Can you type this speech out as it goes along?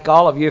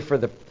All of you for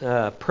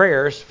the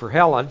prayers for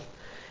Helen.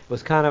 It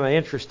was kind of an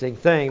interesting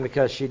thing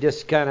because she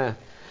just kind of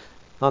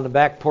on the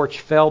back porch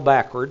fell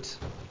backwards,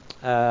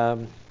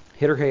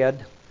 hit her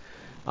head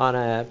on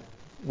a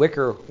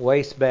wicker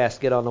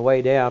wastebasket on the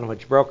way down,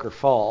 which broke her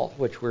fall,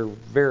 which we're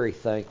very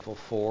thankful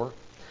for.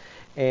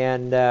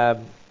 And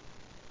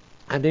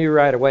I knew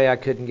right away I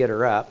couldn't get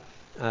her up.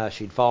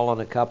 She'd fallen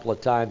a couple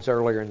of times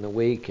earlier in the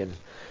week, and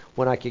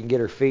when I can get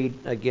her feet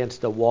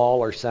against a wall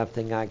or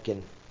something, I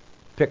can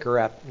pick her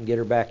up and get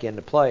her back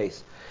into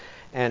place.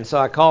 And so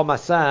I called my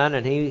son,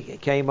 and he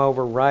came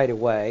over right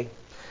away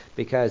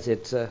because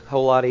it's a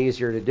whole lot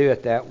easier to do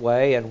it that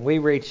way. And we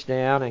reached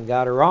down and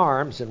got her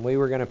arms, and we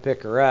were going to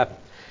pick her up.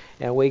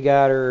 And we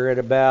got her at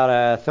about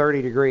a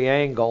 30-degree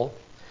angle,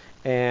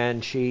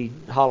 and she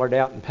hollered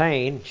out in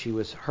pain. She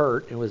was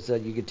hurt. It was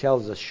you could tell it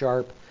was a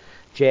sharp,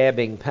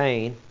 jabbing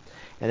pain.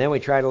 And then we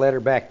tried to let her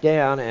back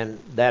down, and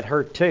that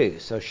hurt too.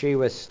 So she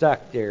was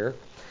stuck there.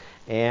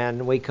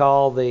 And we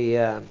called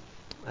the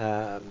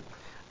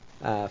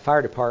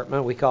fire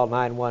department. We called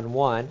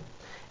 911,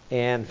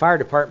 and fire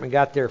department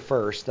got there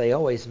first. They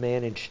always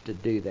managed to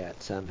do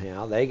that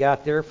somehow. They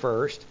got there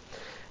first,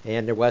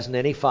 and there wasn't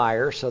any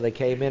fire, so they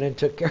came in and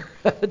took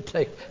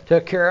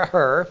care of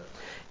her.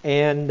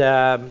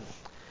 And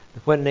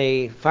when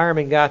the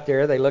firemen got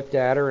there, they looked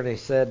at her and they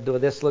said, well,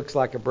 this looks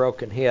like a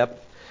broken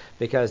hip,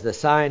 because the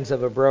signs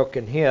of a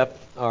broken hip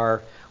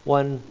are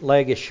one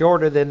leg is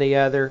shorter than the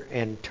other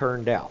and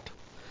turned out.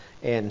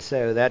 And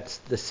so that's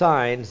the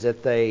signs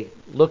that they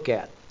look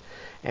at.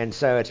 And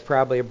so it's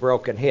probably a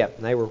broken hip.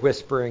 And they were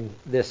whispering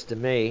this to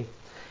me.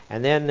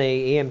 And then the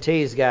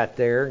EMTs got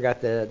there,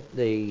 got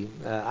the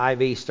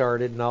IV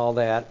started and all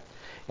that.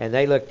 And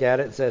they looked at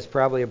it and says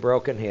probably a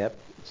broken hip.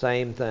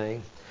 Same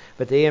thing.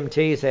 But the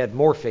EMTs had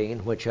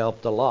morphine, which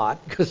helped a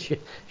lot because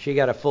she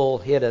got a full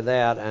hit of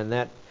that. And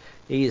that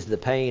eased the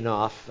pain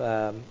off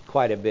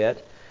quite a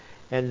bit.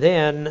 And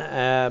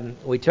then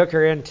we took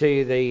her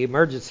into the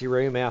emergency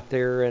room out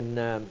there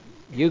in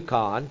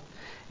Yukon,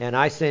 and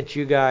I sent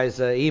you guys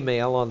an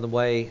email on the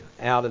way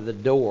out of the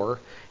door,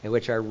 in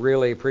which I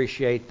really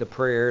appreciate the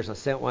prayers. I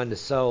sent one to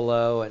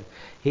Solo, and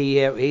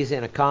he's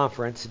in a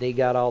conference, and he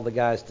got all the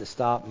guys to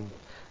stop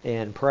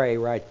and pray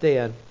right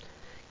then.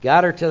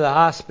 Got her to the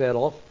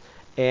hospital,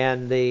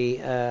 and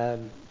the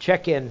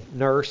check-in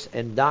nurse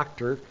and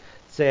doctor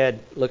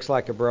said, looks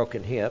like a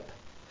broken hip.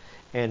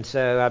 And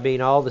so, I mean,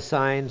 all the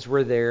signs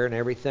were there and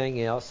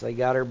everything else. They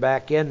got her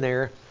back in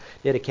there,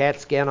 did a CAT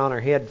scan on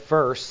her head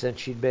first, since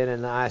she'd been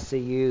in the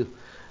ICU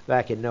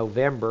back in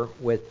November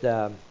with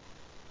a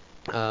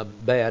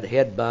bad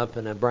head bump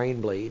and a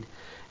brain bleed.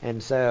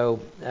 And so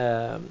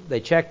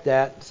they checked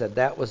that, said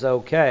that was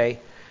okay.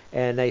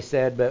 And they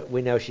said, but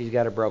we know she's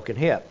got a broken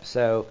hip.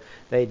 So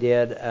they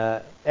did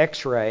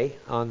x-ray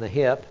on the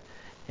hip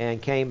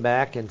and came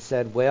back and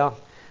said, well,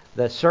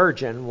 the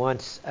surgeon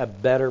wants a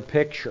better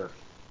picture,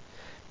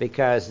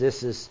 because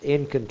this is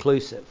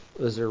inconclusive,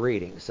 was the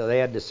reading. So they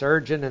had the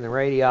surgeon and the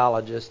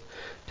radiologist,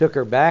 took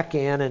her back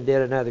in and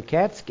did another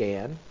CAT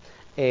scan,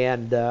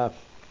 and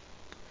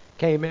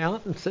came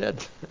out and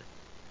said,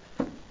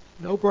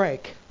 no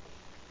break.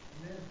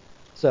 Amen.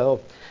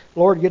 So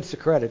Lord gets the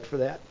credit for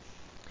that.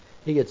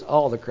 He gets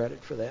all the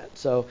credit for that.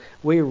 So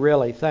we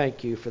really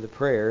thank you for the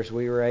prayers.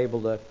 We were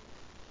able to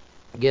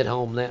get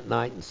home that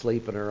night and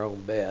sleep in our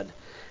own bed.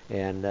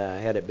 And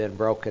had it been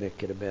broken, it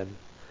could have been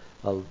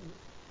a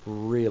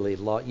really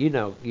long.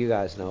 You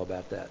guys know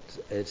about that.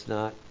 It's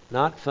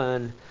not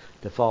fun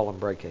to fall and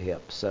break a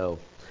hip. So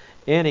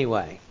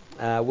anyway,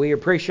 we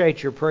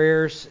appreciate your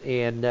prayers,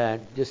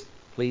 and just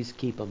please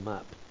keep them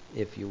up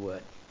if you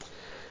would.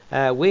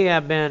 We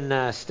have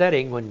been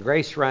studying When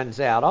Grace Runs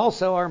Out.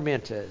 Also,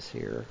 Arminta is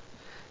here,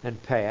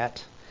 and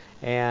Pat,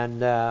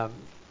 and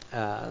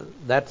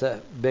that's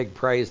a big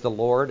praise the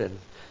Lord.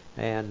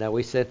 And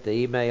we sent the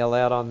email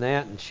out on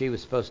that, and she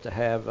was supposed to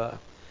have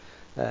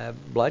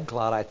blood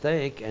clot, I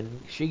think,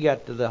 and she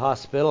got to the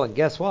hospital, and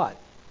guess what?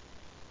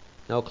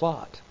 No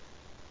clot.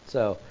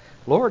 So,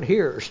 Lord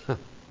hears.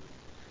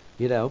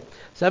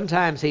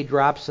 Sometimes He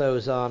drops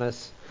those on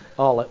us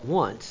all at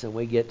once, and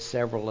we get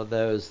several of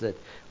those that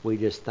we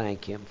just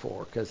thank Him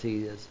for, because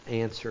He has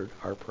answered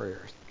our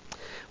prayers.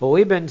 Well,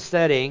 we've been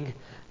studying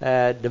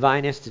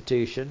divine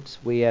institutions.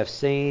 We have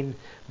seen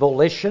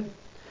volition.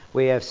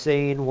 We have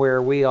seen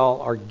where we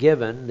all are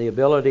given the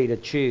ability to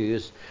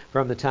choose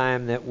from the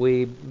time that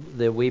we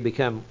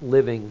become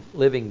living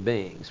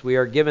beings. We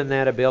are given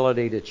that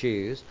ability to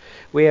choose.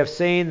 We have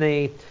seen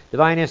the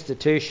divine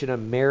institution of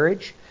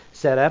marriage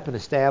set up and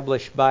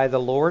established by the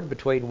Lord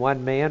between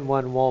one man,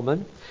 one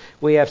woman.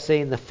 We have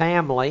seen the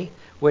family,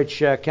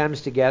 which comes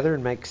together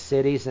and makes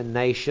cities and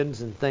nations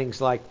and things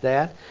like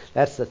that.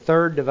 That's the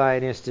third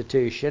divine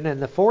institution.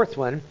 And the fourth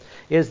one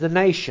is the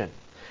nation.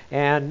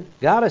 And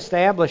God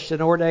established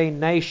and ordained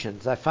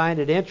nations. I find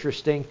it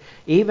interesting,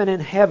 even in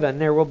heaven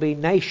there will be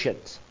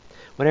nations.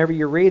 Whenever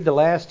you read the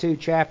last 2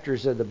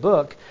 chapters of the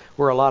book,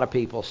 where a lot of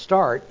people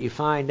start, you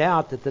find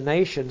out that the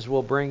nations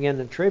will bring in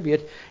the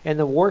tribute and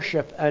the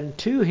worship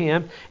unto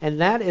Him, and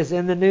that is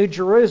in the New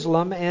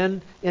Jerusalem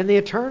and in the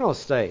eternal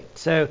state.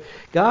 So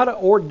God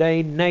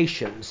ordained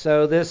nations.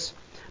 So this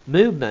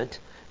movement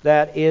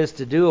that is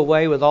to do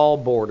away with all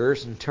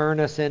borders and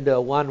turn us into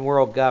a one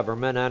world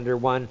government under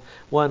one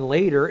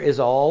leader is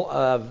all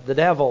of the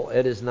devil.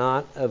 It is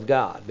not of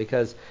God,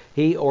 because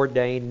He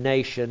ordained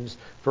nations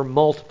for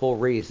multiple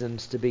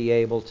reasons to be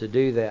able to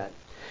do that.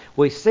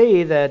 We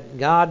see that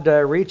God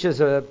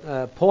reaches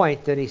a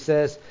point that He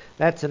says,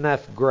 that's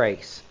enough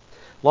grace.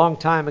 Long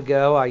time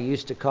ago, I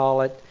used to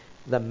call it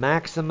the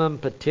maximum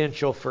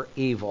potential for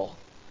evil.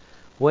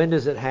 When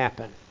does it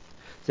happen?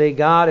 See,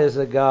 God is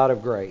a God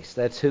of grace.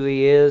 That's who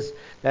He is.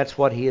 That's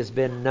what He has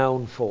been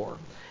known for.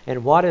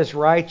 And what is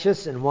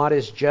righteous and what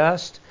is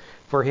just?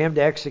 For Him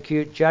to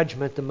execute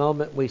judgment the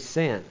moment we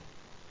sin.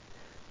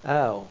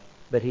 Oh,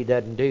 but He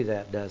doesn't do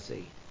that, does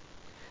He?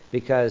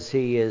 Because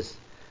He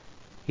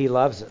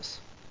loves us.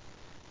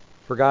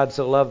 For God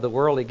so loved the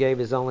world, He gave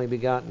His only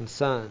begotten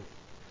Son,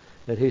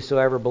 that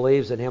whosoever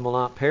believes in Him will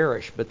not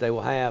perish, but they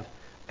will have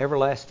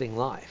everlasting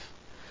life.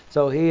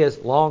 So He is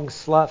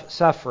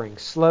long-suffering,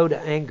 slow to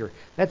anger.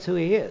 That's who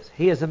He is.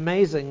 He is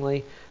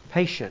amazingly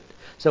patient.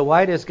 So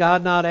why does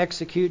God not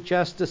execute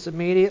justice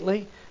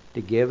immediately?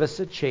 To give us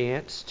a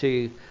chance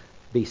to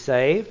be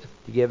saved,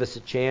 to give us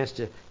a chance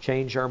to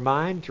change our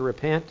mind, to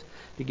repent,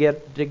 to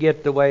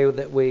get the way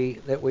that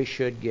we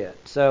should get.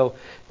 So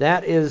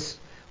that is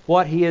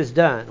what He has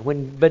done.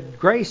 But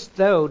grace,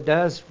 though,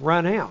 does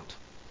run out.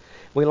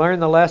 We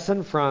learn the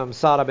lesson from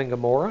Sodom and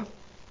Gomorrah.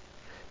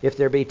 If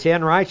there be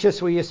 10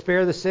 righteous, will you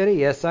spare the city?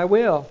 Yes, I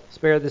will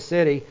spare the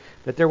city.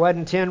 But there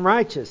wasn't 10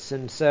 righteous,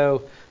 and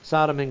so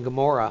Sodom and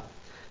Gomorrah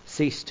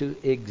ceased to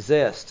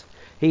exist.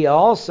 He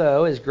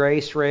also, His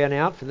grace ran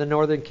out for the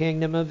northern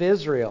kingdom of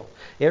Israel.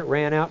 It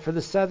ran out for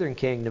the southern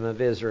kingdom of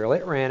Israel.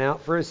 It ran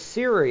out for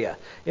Assyria.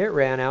 It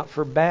ran out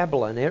for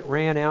Babylon. It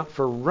ran out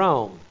for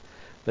Rome.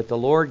 But the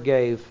Lord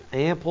gave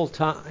ample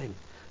time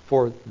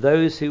for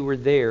those who were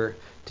there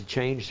to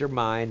change their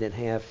mind and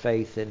have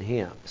faith in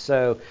Him.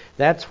 So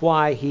that's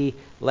why He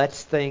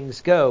lets things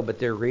go. But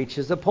there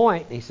reaches a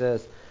point, and He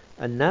says,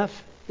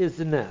 enough is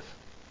enough.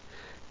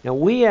 Now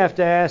we have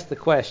to ask the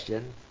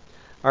question,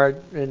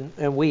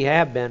 and we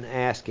have been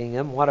asking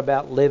them, what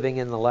about living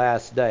in the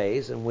last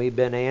days? And we've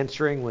been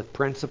answering with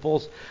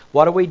principles.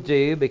 What do we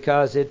do?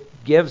 Because it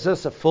gives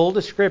us a full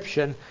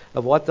description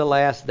of what the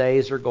last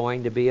days are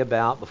going to be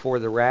about before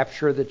the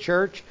rapture of the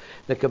church,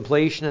 the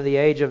completion of the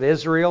age of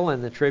Israel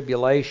and the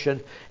tribulation,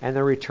 and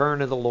the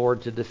return of the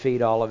Lord to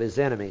defeat all of His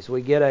enemies.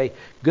 We get a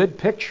good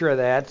picture of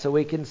that so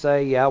we can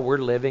say, yeah, we're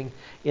living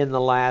in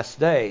the last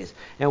days.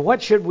 And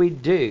what should we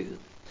do?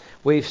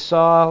 We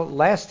saw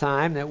last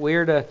time that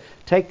we're to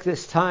take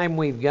this time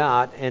we've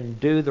got and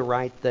do the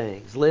right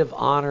things. Live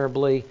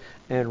honorably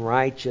and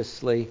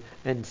righteously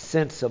and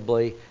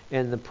sensibly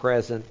in the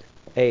present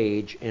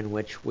age in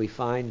which we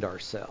find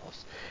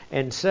ourselves.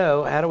 And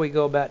so, how do we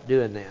go about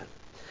doing that?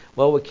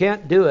 Well, we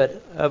can't do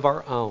it of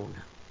our own.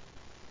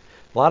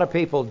 A lot of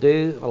people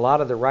do a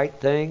lot of the right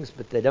things,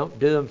 but they don't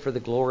do them for the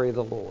glory of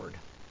the Lord.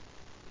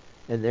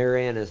 And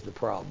therein is the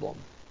problem.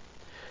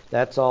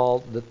 That's all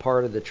the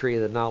part of the tree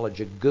of the knowledge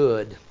of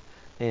good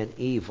and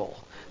evil.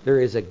 There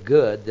is a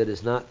good that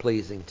is not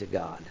pleasing to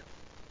God.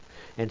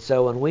 And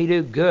so when we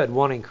do good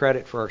wanting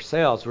credit for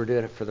ourselves, we're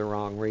doing it for the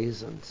wrong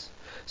reasons.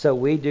 So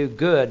we do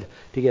good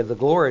to give the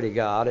glory to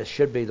God. It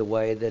should be the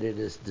way that it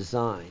is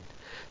designed.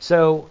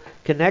 So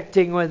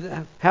connecting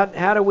with,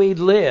 how do we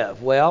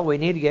live? Well, we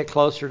need to get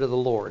closer to the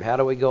Lord. How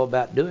do we go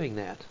about doing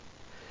that?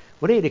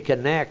 We need to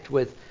connect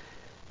with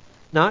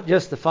not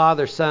just the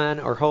Father, Son,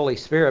 or Holy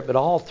Spirit, but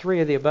all three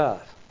of the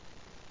above.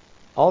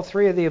 All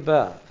three of the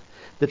above.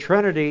 The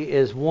Trinity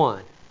is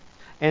one.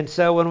 And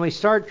so when we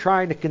start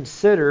trying to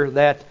consider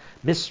that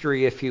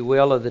mystery, if you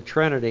will, of the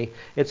Trinity,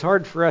 it's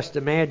hard for us to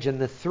imagine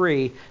the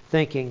three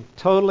thinking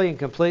totally and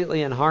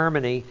completely in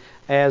harmony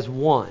as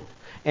one.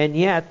 And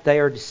yet they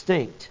are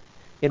distinct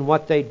in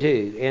what they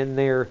do, in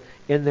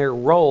their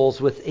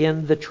roles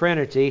within the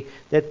Trinity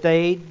that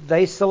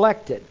they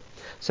selected.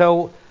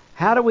 So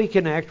how do we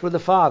connect with the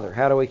Father?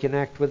 How do we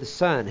connect with the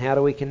Son? How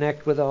do we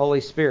connect with the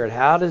Holy Spirit?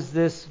 How does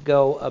this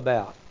go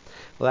about?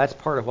 Well, that's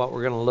part of what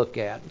we're going to look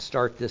at and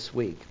start this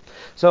week.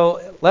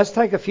 So let's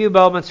take a few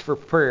moments for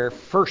prayer,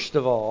 first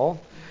of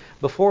all,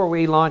 before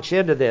we launch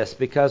into this,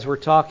 because we're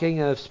talking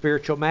of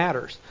spiritual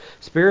matters.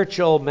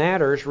 Spiritual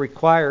matters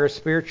require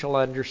spiritual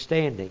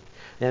understanding,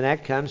 and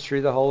that comes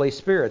through the Holy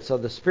Spirit. So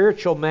the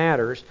spiritual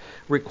matters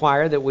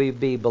require that we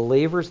be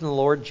believers in the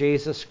Lord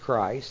Jesus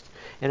Christ,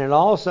 and it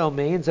also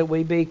means that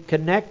we be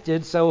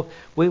connected. So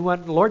we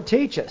want, Lord,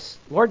 teach us.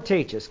 Lord,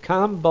 teach us.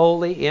 Come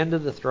boldly into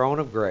the throne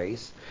of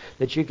grace,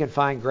 that you can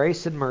find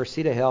grace and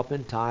mercy to help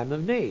in time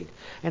of need.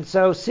 And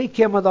so seek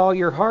Him with all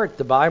your heart,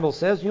 the Bible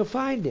says, and you'll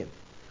find Him.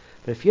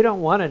 But if you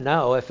don't want to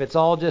know, if it's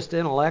all just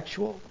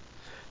intellectual,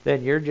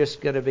 then you're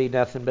just going to be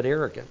nothing but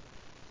arrogant.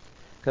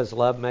 Because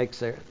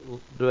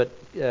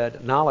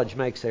knowledge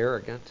makes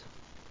arrogant.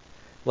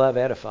 Love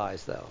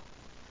edifies, though.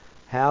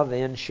 How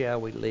then shall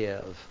we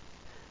live?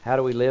 How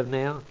do we live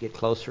now? Get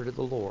closer to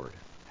the Lord.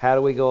 How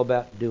do we go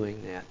about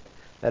doing that?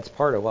 That's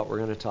part of what we're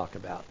going to talk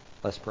about.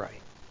 Let's pray.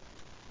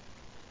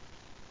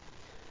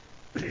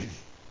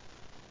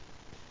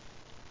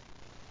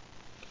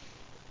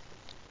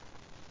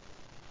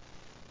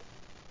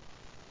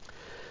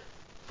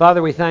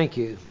 Father, we thank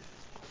you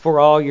for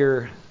all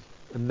your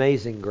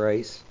amazing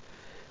grace.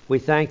 We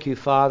thank you,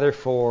 Father,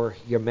 for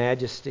your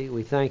majesty.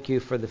 We thank you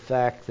for the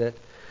fact that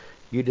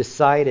you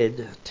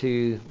decided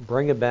to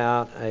bring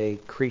about a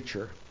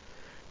creature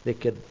that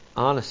could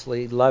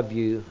honestly love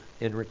you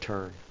in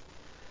return.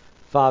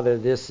 Father,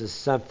 this is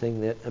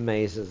something that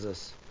amazes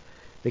us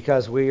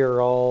because we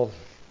are all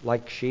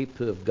like sheep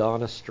who have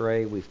gone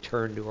astray. We've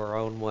turned to our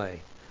own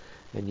way.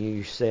 And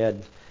you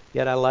said,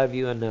 yet I love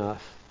you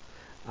enough.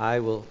 I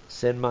will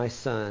send my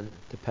Son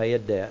to pay a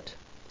debt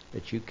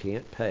that you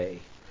can't pay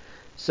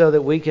so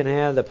that we can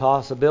have the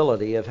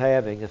possibility of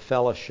having a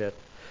fellowship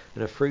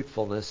and a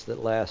fruitfulness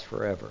that lasts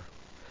forever.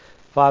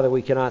 Father,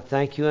 we cannot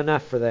thank you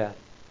enough for that,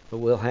 but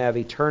we'll have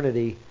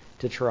eternity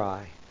to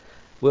try.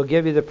 We'll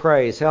give you the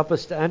praise. Help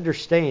us to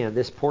understand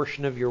this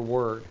portion of your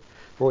word,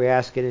 for we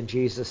ask it in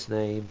Jesus'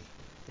 name.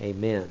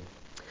 Amen.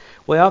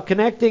 Well,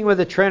 connecting with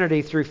the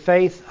Trinity through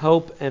faith,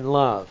 hope, and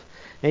love.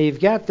 Now, you've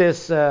got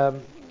this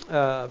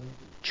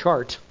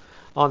chart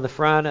on the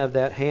front of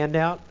that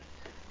handout,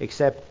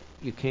 except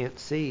you can't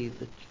see.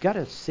 You've got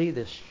to see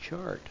this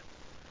chart.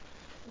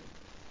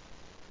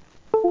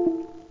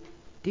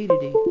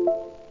 Dee-dee-dee.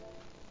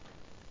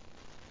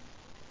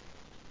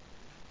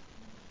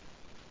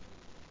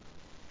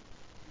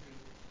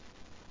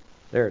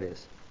 There it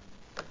is.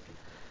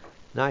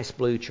 Nice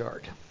blue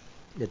chart.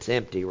 It's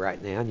empty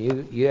right now.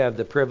 And you have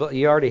the privilege.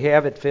 You already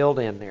have it filled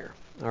in there.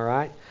 All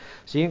right.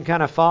 So you can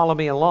kind of follow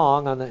me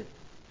along on the.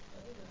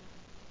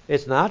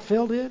 It's not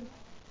filled in?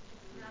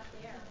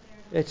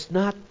 It's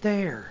not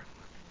there.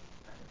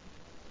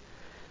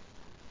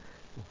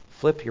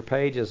 Flip your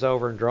pages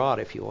over and draw it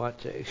if you want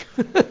to.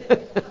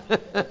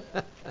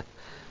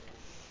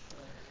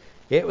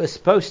 It was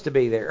supposed to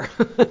be there.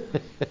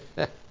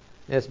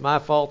 It's my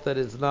fault that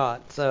it's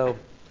not. So,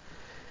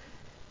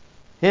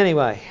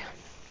 anyway,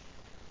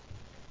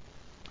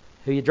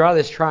 if you draw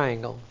this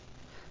triangle,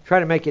 try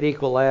to make it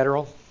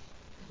equilateral.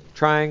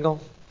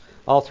 Triangle,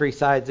 all three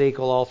sides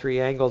equal, all three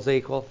angles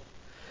equal,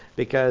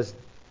 because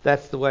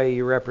that's the way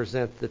you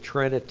represent the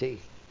Trinity.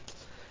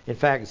 In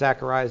fact,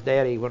 Zachariah's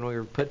daddy, when we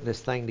were putting this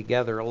thing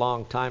together a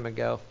long time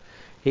ago,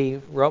 he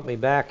wrote me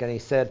back and he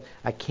said,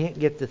 I can't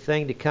get the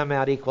thing to come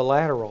out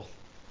equilateral.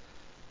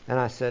 And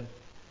I said,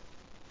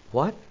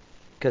 what?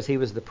 Because he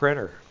was the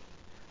printer.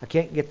 I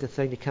can't get the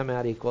thing to come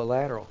out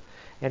equilateral.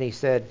 And he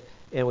said,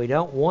 and we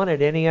don't want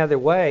it any other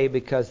way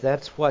because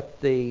that's what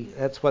the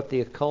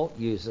occult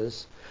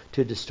uses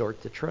to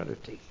distort the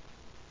Trinity.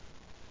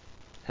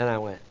 And I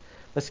went,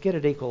 let's get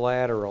it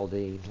equilateral,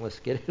 Dean. Let's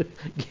get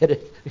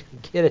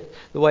it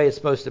the way it's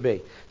supposed to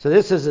be. So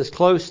this is as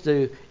close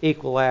to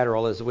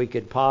equilateral as we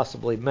could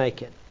possibly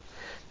make it.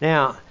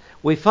 Now,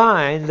 we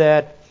find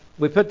that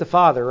we put the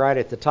Father right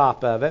at the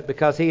top of it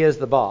because He is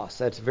the boss.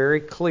 That's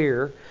very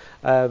clear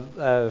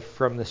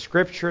from the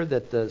Scripture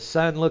that the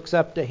Son looks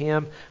up to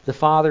Him. The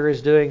Father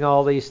is doing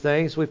all these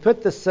things. We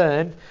put the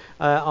Son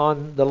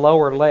on the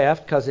lower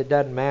left because it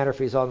doesn't matter if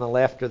He's on the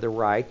left or the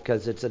right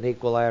because it's an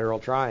equilateral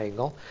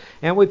triangle.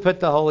 And we put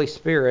the Holy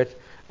Spirit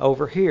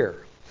over here.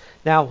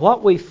 Now,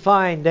 what we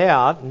find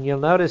out, and you'll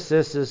notice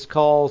this is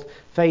called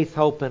faith,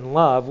 hope, and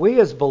love. We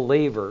as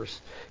believers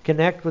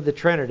connect with the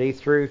Trinity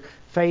through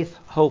faith,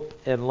 hope,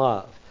 and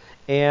love.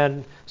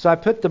 And so I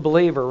put the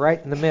believer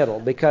right in the middle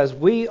because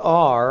we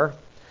are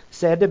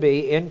said to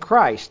be in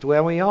Christ.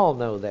 Well, we all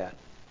know that,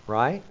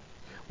 right?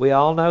 We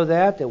all know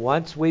that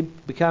once we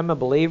become a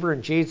believer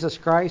in Jesus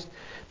Christ,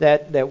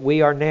 that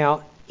we are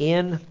now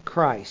in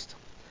Christ.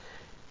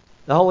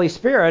 The Holy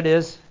Spirit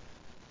is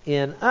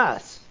in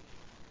us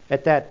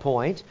at that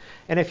point.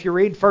 And if you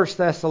read 1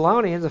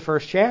 Thessalonians, the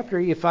first chapter,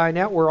 you find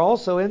out we're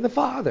also in the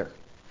Father.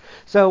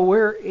 So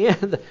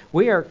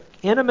we are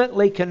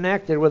intimately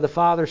connected with the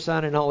Father,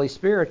 Son, and Holy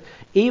Spirit,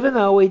 even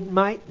though we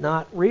might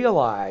not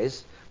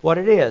realize what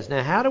it is.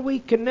 Now, how do we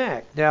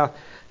connect? Now,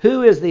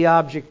 who is the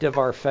object of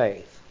our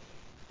faith?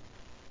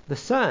 The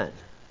Son,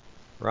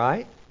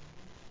 right?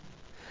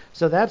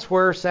 So that's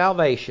where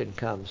salvation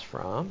comes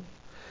from.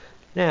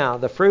 Now,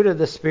 the fruit of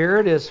the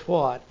Spirit is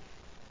what?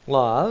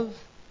 Love.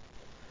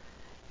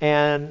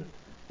 And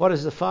what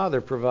does the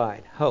Father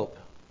provide? Hope.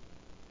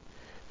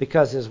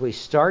 Because as we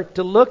start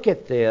to look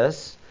at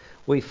this,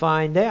 we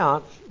find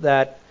out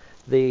that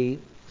the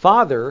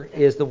Father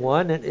is the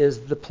one that is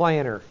the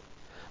planner.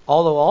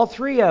 Although all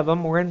three of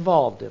them were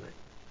involved in it.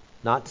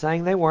 Not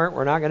saying they weren't.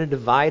 We're not going to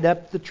divide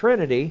up the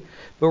Trinity,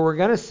 but we're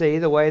going to see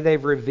the way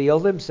they've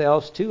revealed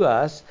themselves to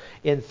us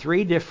in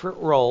three different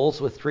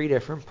roles with three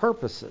different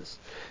purposes.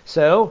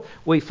 So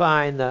we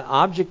find the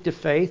object of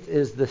faith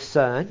is the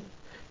Son.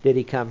 Did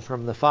He come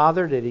from the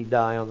Father? Did He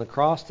die on the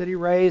cross? Did He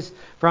raise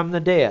from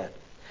the dead?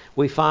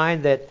 We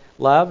find that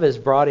love is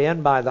brought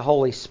in by the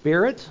Holy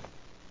Spirit.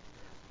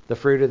 The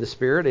fruit of the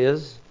Spirit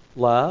is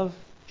love,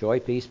 joy,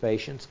 peace,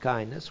 patience,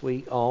 kindness.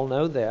 We all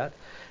know that.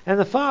 And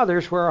the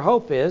Father's where our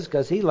hope is,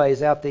 because He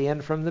lays out the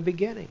end from the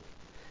beginning.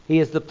 He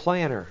is the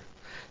planner.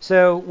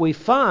 So we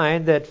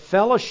find that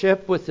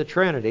fellowship with the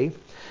Trinity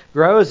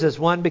grows as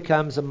one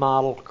becomes a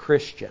model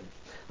Christian.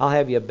 I'll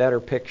have you a better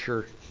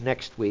picture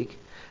next week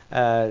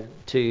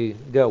to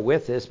go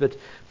with this. But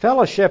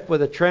fellowship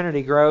with the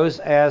Trinity grows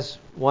as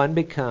one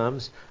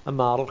becomes a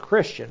model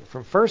Christian.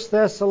 From 1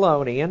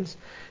 Thessalonians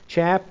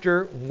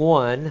chapter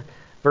 1,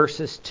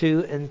 verses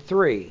 2 and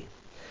 3.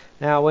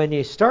 Now, when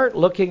you start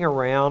looking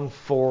around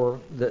for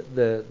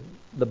the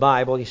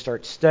Bible, you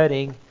start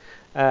studying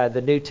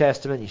the New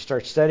Testament, you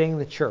start studying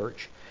the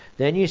church,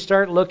 then you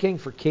start looking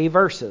for key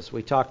verses.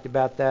 We talked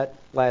about that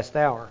last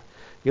hour.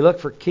 You look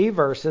for key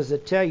verses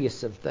that tell you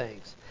some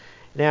things.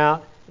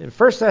 Now, in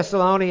 1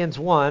 Thessalonians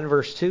 1,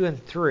 verse 2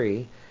 and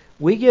 3,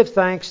 we give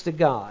thanks to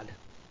God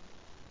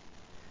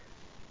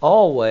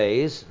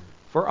always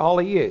for all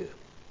of you.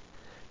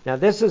 Now,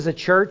 this is a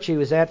church he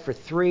was at for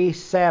 3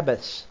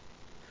 Sabbaths.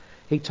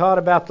 He taught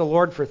about the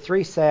Lord for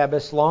 3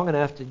 Sabbaths, long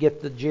enough to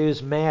get the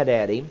Jews mad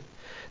at him.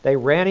 They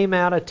ran him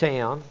out of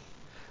town.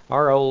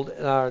 Our old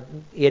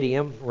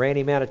idiom, ran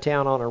him out of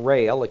town on a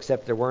rail,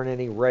 except there weren't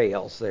any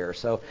rails there.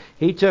 So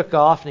he took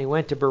off and he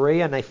went to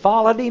Berea, and they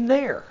followed him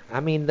there.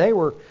 I mean, they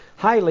were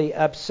highly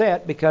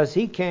upset because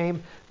he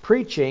came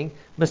preaching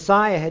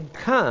Messiah had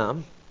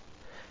come,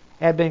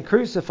 had been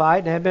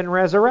crucified, and had been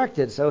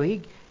resurrected. So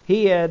he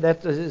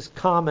that was his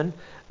common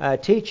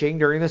teaching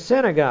during the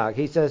synagogue.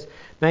 He says,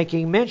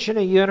 making mention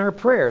of you in our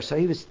prayers. So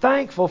he was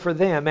thankful for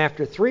them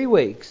after 3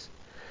 weeks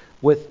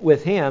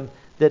with him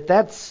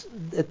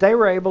that they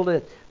were able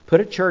to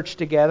put a church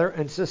together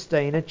and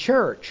sustain a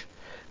church,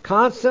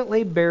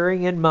 constantly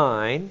bearing in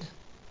mind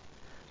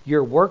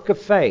your work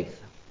of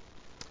faith.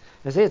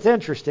 And see, it's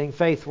interesting.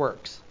 Faith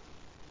works,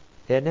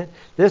 isn't it?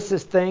 This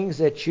is things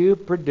that you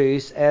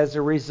produce as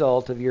a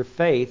result of your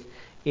faith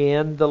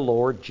in the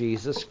Lord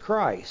Jesus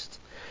Christ.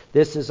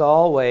 This is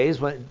always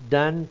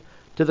done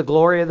to the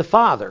glory of the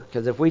Father,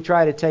 because if we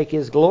try to take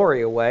His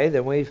glory away,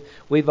 then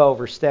we've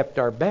overstepped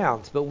our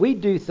bounds. But we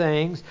do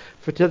things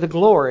to the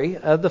glory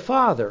of the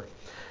Father.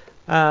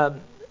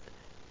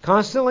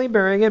 Constantly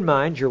bearing in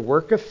mind your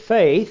work of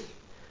faith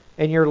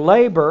and your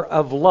labor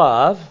of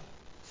love.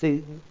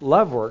 See,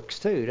 love works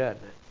too,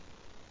 doesn't it?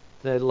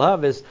 The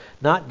love is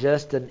not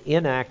just an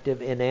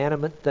inactive,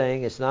 inanimate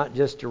thing. It's not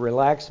just a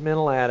relaxed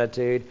mental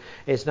attitude.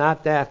 It's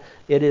not that.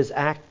 It is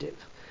active.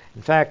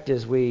 In fact,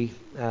 as we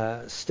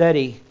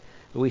study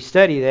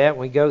that,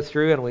 we go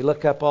through and we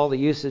look up all the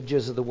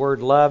usages of the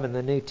word love in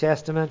the New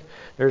Testament.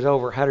 There's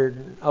over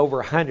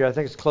 100. I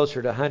think it's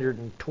closer to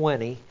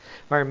 120.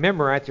 If I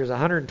remember right, there's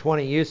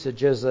 120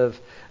 usages of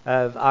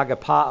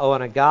agapao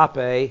and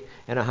agape,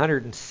 and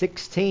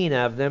 116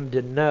 of them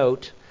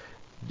denote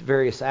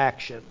various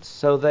actions.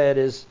 So that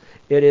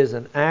it is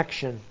an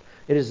action.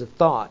 It is a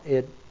thought.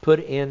 It put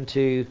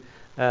into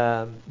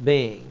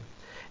being.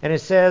 And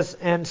it says,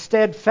 and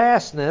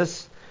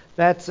steadfastness,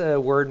 that's a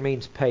word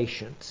means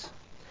patience.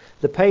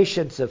 The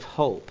patience of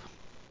hope.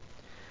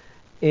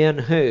 In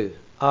who?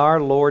 Our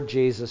Lord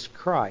Jesus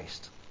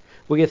Christ.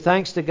 We give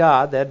thanks to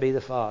God, that'd be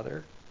the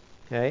Father.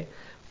 Okay?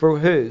 For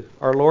who?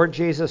 Our Lord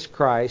Jesus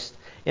Christ,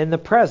 in the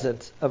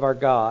presence of our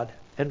God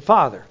and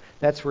Father.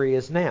 That's where He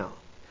is now.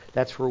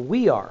 That's where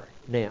we are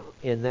now,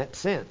 in that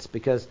sense,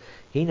 because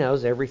He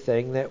knows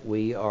everything that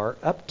we are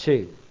up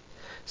to.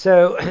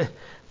 So,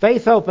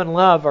 faith, hope, and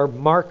love are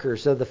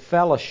markers of the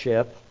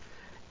fellowship,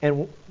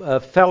 and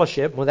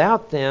fellowship.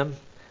 Without them,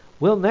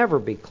 we'll never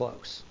be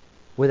close.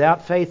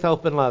 Without faith,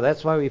 hope, and love.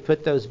 That's why we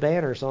put those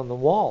banners on the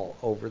wall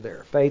over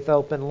there. Faith,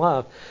 hope, and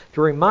love.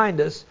 To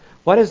remind us,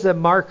 what is the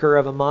marker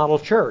of a model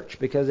church?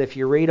 Because if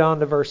you read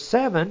on to verse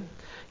 7,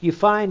 you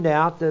find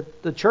out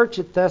that the church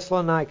at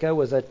Thessalonica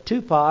was a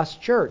tupos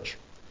church.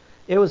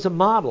 It was a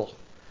model.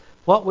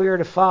 What we are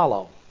to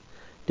follow.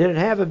 Did it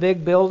have a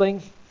big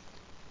building?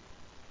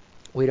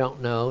 We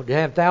don't know. Did it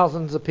have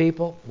thousands of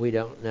people? We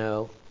don't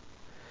know.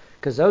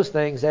 Because those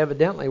things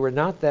evidently were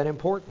not that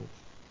important.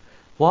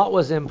 What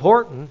was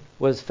important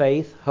was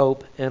faith,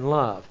 hope, and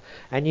love.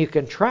 And you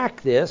can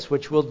track this,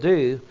 which we'll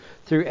do,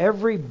 through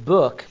every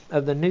book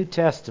of the New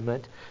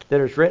Testament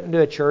that is written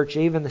to a church,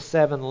 even the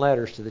 7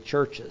 letters to the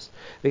churches.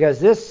 Because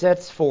this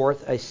sets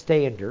forth a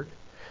standard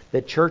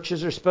that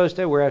churches are supposed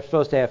to have. We're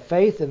supposed to have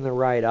faith in the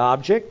right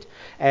object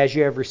as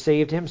you have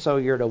received Him. So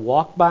you're to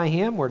walk by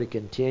Him. We're to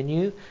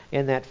continue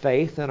in that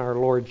faith in our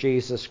Lord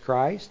Jesus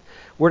Christ.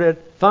 We're to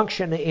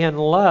function in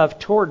love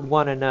toward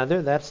one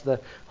another. That's the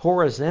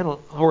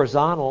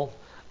horizontal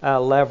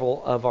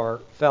level of our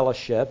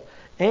fellowship.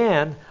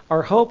 And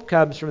our hope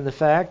comes from the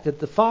fact that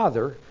the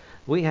Father,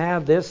 we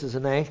have this as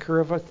an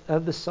anchor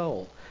of the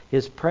soul.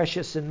 His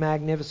precious and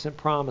magnificent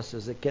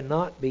promises that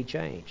cannot be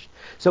changed.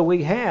 So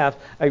we have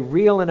a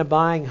real and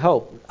abiding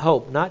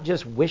hope, not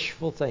just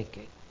wishful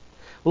thinking.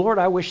 Lord,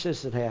 I wish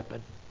this had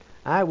happened.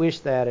 I wish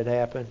that had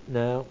happened.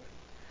 No.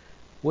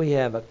 We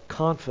have a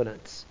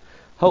confidence,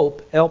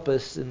 Hope,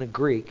 elpis in the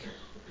Greek,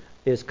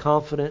 is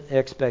confident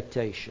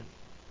expectation.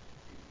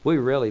 We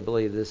really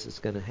believe this is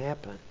going to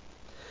happen.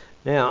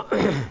 Now,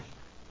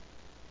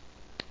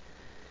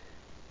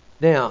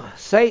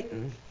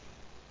 Satan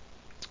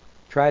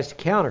tries to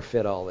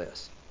counterfeit all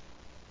this.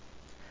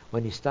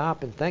 When you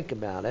stop and think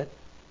about it,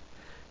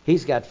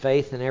 he's got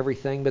faith in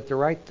everything but the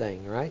right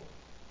thing, right?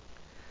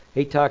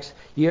 He talks.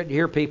 You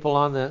hear people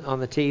on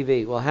the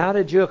TV. Well, how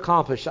did you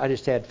accomplish? I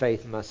just had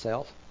faith in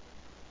myself.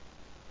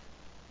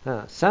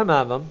 Some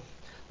of them,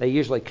 they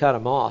usually cut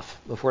them off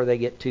before they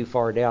get too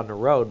far down the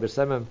road. But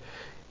some of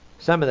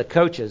the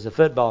coaches, the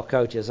football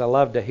coaches, I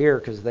love to hear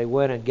because they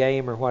win a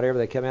game or whatever.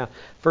 They come out.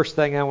 First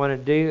thing I want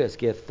to do is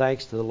give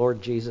thanks to the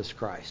Lord Jesus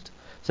Christ.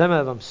 Some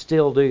of them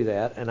still do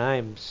that, and I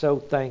am so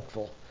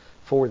thankful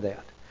for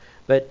that.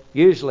 But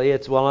usually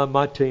it's, well,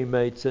 my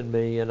teammates and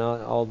me and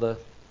all the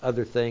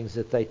other things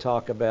that they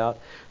talk about.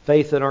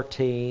 Faith in our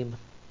team.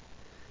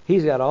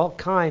 He's got all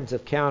kinds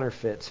of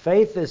counterfeits.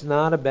 Faith is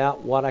not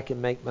about what I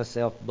can make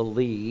myself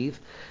believe,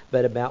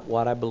 but about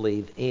what I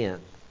believe in.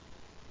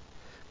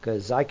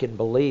 Because I can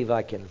believe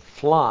I can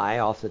fly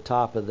off the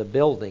top of the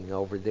building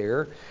over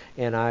there,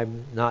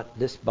 and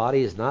this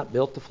body is not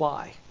built to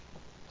fly.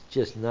 It's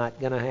just not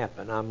going to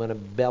happen. I'm going to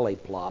belly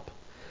plop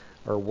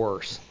or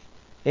worse.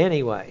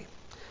 Anyway,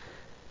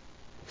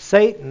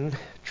 Satan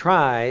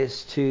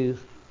tries to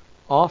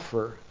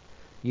offer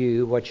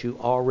you what you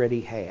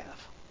already have.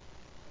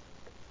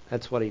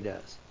 That's what he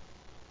does.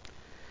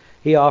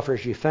 He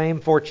offers you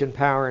fame, fortune,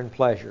 power, and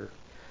pleasure.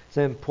 It's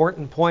an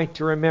important point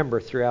to remember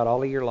throughout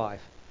all of your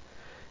life.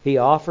 He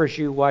offers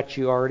you what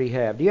you already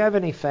have. Do you have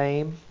any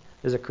fame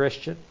as a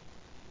Christian?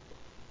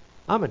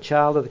 I'm a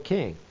child of the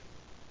King,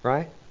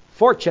 right?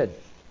 Fortune.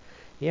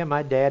 Yeah,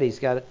 my daddy's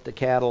got the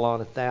cattle on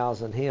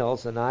 1,000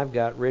 hills, and I've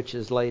got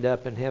riches laid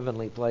up in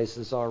heavenly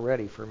places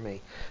already for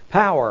me.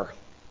 Power.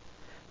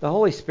 The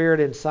Holy Spirit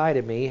inside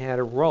of me had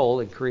a role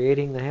in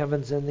creating the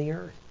heavens and the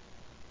earth.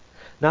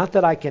 Not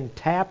that I can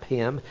tap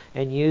Him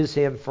and use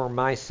Him for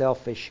my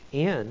selfish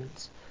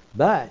ends,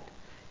 but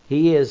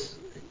He is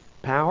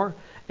power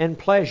and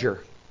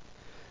pleasure.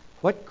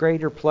 What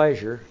greater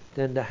pleasure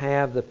than to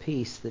have the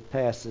peace that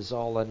passes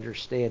all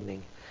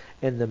understanding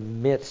in the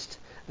midst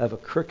of a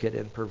crooked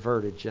and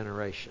perverted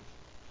generation?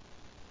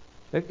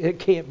 It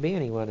can't be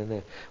anyone in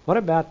that. What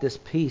about this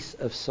peace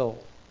of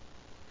soul?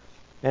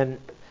 And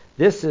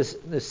this is,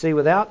 see,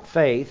 without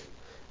faith,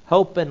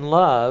 hope and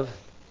love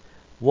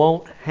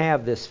won't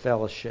have this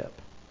fellowship.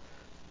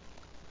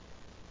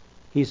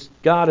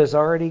 God has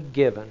already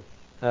given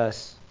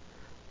us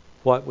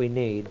what we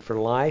need for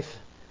life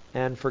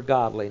and for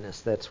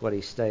godliness. That's what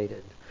He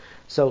stated.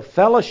 So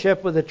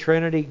fellowship with the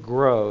Trinity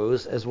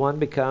grows as one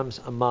becomes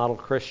a model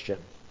Christian.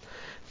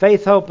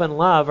 Faith, hope, and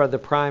love are the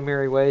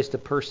primary ways to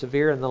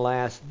persevere in the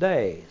last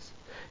days.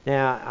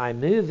 Now, I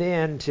move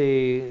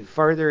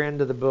further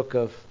into the book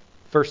of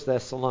 1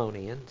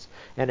 Thessalonians,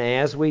 and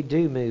as we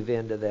do move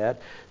into that,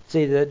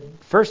 see, the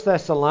 1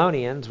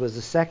 Thessalonians was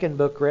the second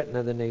book written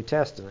of the New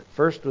Testament.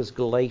 First was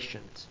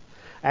Galatians.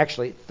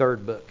 Actually,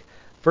 third book.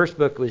 First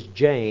book was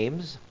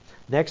James.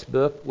 Next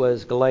book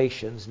was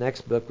Galatians.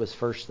 Next book was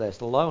 1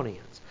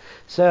 Thessalonians.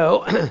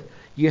 So,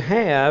 you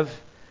have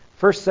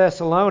 1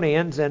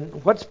 Thessalonians,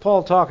 and what's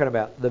Paul talking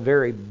about? The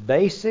very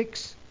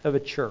basics of a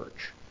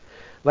church.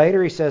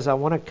 Later he says, I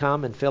want to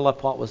come and fill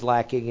up what was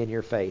lacking in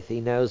your faith. He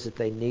knows that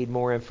they need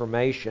more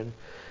information.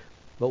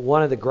 But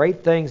one of the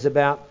great things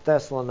about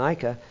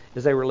Thessalonica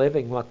is they were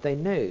living what they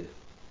knew.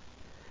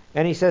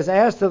 And he says,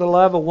 as to the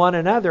love of one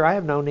another, I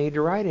have no need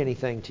to write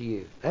anything to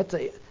you.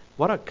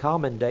 What a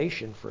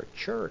commendation for a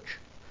church.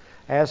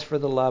 As for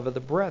the love of the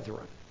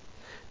brethren.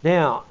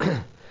 Now,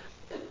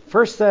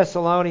 1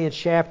 Thessalonians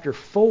chapter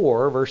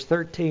 4, verse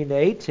 13 to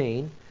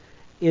 18,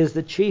 is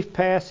the chief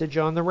passage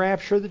on the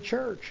rapture of the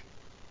church.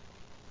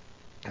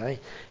 Okay?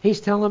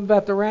 He's telling them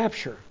about the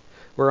rapture.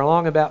 We're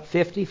along about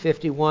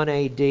 51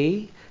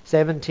 AD,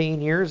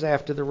 17 years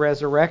after the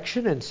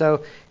resurrection. And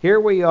so here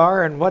we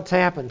are, and what's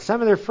happened? Some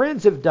of their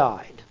friends have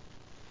died.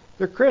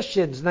 They're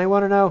Christians, and they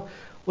want to know,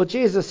 well,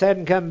 Jesus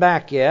hadn't come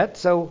back yet,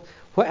 so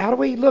how do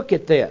we look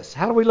at this?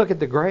 How do we look at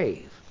the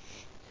grave?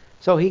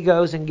 So he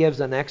goes and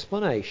gives an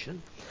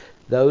explanation.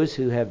 Those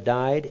who have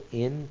died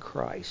in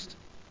Christ.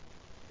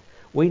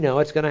 We know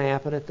it's going to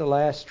happen at the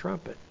last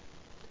trumpet.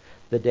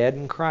 The dead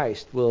in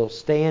Christ will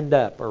stand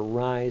up or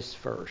rise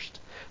first.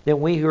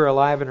 Then we who are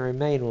alive and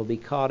remain will be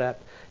caught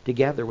up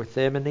together with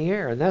them in the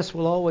air. And thus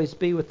will always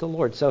be with the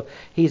Lord. So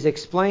he's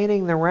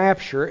explaining the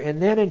rapture. And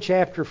then in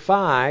chapter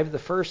 5, the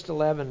first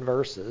 11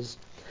 verses,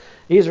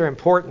 these are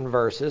important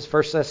verses.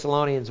 1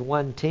 Thessalonians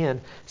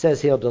 1:10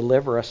 says He'll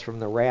deliver us from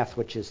the wrath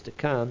which is to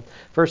come.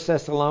 1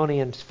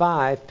 Thessalonians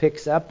 5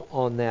 picks up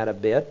on that a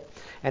bit.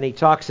 And he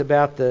talks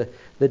about the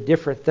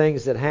different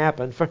things that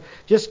happen.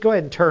 Just go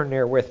ahead and turn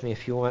there with me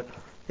if you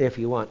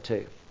want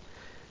to.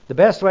 The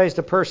best way is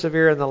to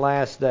persevere in the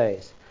last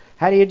days.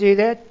 How do you do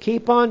that?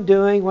 Keep on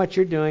doing what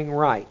you're doing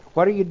right.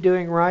 What are you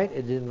doing right?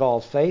 It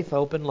involves faith,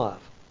 hope, and love.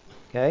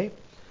 Okay?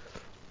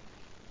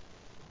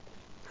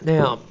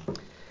 Now,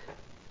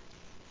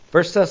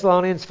 1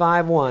 Thessalonians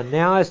 5:1.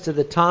 Now as to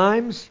the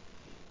times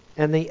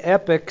and the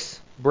epochs,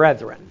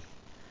 brethren,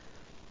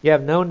 you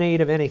have no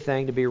need of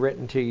anything to be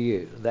written to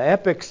you. The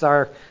epochs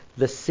are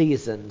the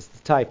seasons, the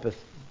type of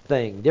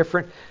thing.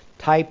 Different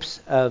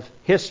types of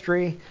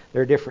history.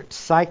 There are different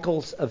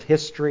cycles of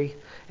history.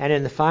 And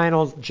in the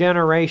final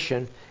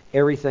generation,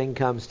 everything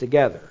comes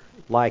together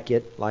like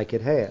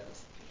it has.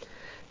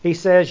 He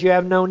says, you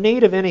have no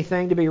need of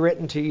anything to be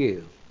written to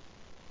you.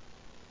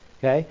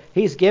 Okay?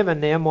 He's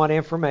given them what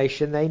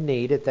information they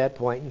need at that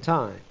point in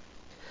time.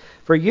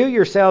 For you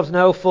yourselves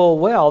know full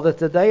well that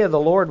the day of the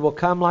Lord will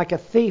come like a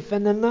thief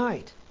in the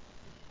night.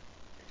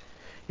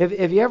 Have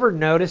you ever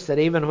noticed that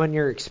even when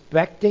you're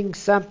expecting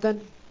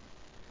something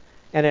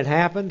and it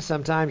happens,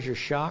 sometimes you're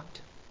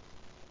shocked?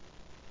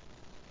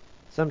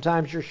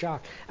 Sometimes you're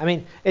shocked. I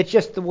mean, it's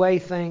just the way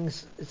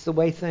things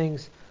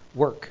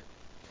work.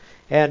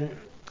 And,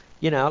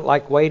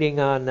 like waiting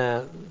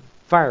on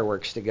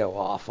fireworks to go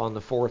off on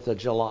the 4th of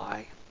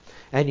July.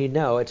 And you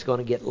know it's going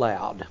to get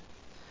loud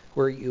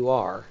where you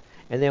are.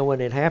 And then when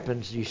it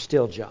happens, you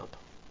still jump.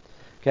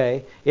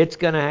 Okay? It's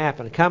going to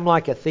happen. Come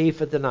like a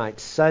thief at the night,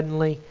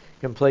 suddenly,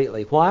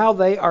 completely. While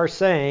they are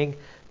saying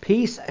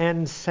peace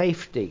and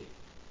safety.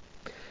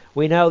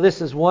 We know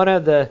this is one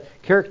of the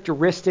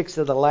characteristics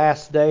of the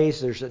last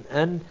days. There's an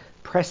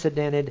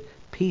unprecedented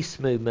peace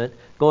movement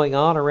going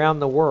on around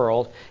the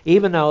world,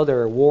 even though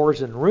there are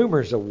wars and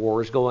rumors of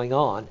wars going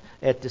on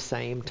at the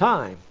same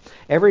time.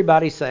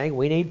 Everybody's saying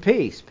we need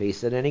peace,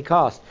 peace at any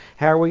cost.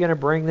 How are we going to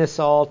bring this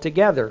all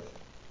together?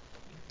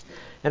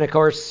 And of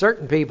course,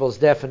 certain people's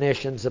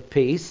definitions of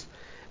peace,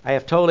 I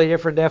have totally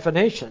different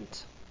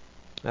definitions.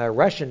 A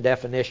Russian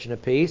definition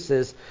of peace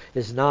is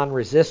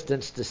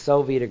non-resistance to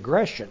Soviet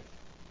aggression.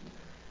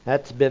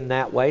 That's been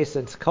that way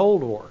since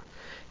Cold War.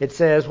 It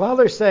says, while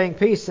they're saying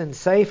peace and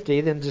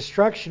safety, then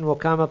destruction will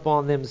come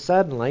upon them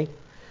suddenly,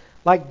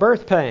 like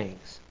birth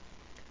pangs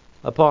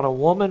upon a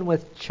woman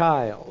with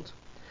child,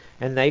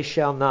 and they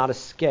shall not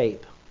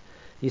escape.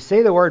 You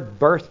see the word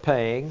birth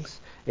pangs,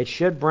 it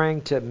should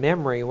bring to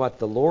memory what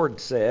the Lord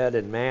said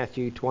in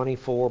Matthew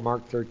 24,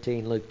 Mark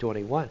 13, Luke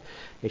 21.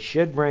 It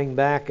should bring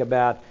back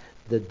about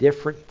the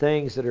different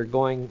things that are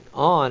going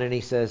on, and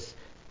he says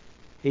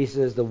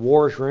the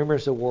wars,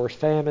 rumors of wars,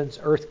 famines,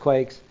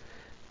 earthquakes,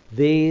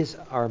 these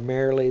are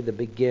merely the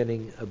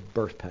beginning of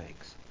birth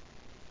pangs.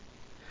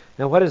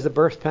 Now, what is the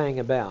birth pang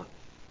about?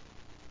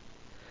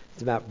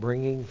 It's about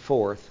bringing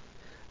forth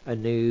a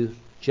new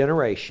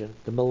generation,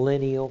 the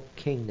millennial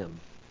kingdom.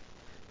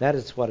 That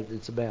is what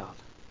it's about.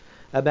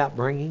 About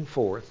bringing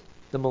forth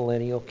the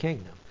millennial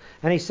kingdom.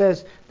 And he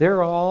says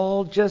they're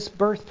all just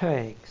birth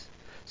pangs.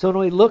 So when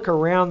we look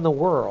around the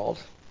world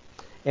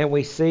and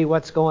we see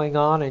what's going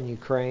on in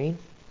Ukraine,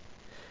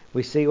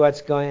 we see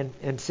what's going,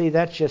 and see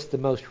that's just the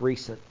most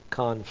recent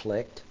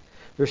conflict.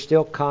 There's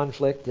still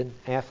conflict in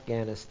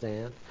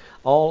Afghanistan.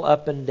 All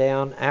up and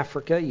down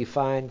Africa, you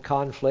find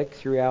conflict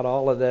throughout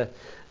all of the,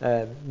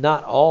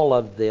 not all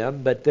of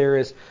them, but there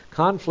is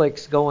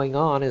conflicts going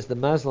on as the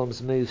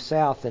Muslims move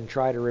south and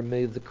try to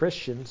remove the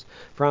Christians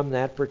from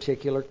that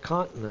particular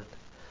continent.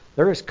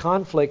 There is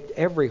conflict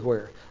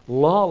everywhere.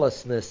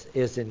 Lawlessness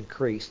is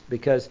increased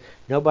because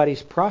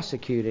nobody's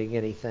prosecuting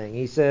anything.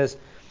 He says,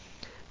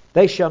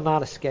 they shall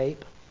not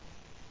escape.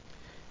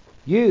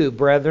 You,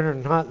 brethren, are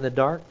not in the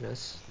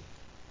darkness,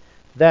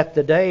 that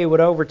the day would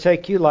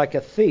overtake you like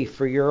a thief,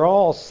 for you're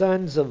all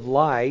sons of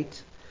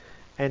light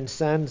and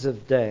sons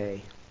of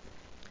day.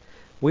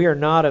 We are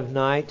not of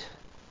night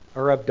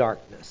or of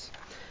darkness.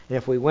 And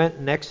if we went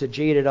and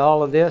exegeted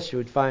all of this, you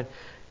would find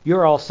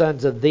you're all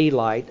sons of the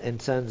light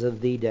and sons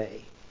of the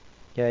day.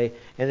 Okay?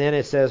 And then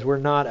it says we're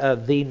not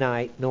of the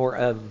night nor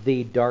of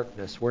the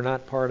darkness. We're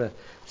not part of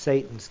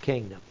Satan's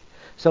kingdom.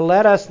 So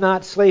let us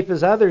not sleep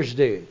as others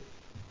do,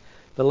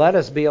 but let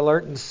us be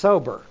alert and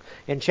sober.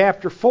 In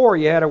chapter 4,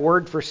 you had a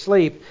word for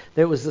sleep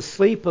that was the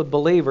sleep of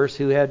believers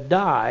who had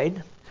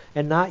died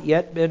and not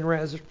yet been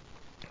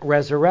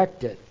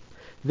resurrected.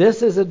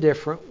 This is a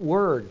different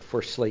word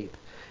for sleep.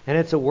 And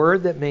it's a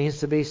word that means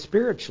to be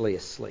spiritually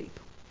asleep.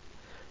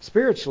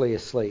 Spiritually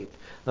asleep.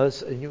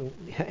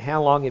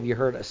 How long have you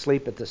heard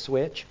asleep at the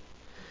switch?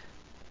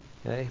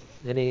 Okay.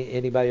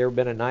 Anybody ever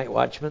been a night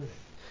watchman?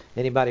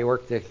 Anybody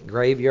work the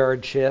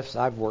graveyard shifts?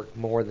 I've worked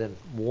more than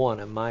one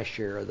of my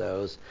share of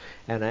those.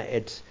 And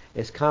it's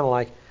kind of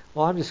like,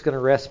 well, I'm just going to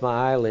rest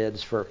my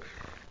eyelids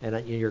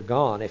and you're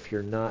gone if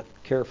you're not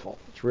careful.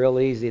 It's real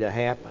easy to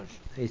happen.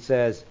 He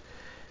says,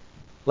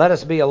 let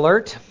us be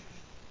alert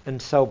and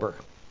sober.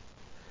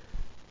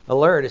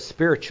 Alert is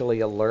spiritually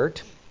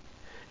alert,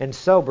 and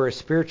sober is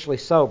spiritually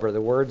sober, the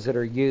words that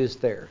are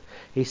used there.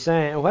 He's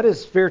saying, what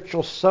is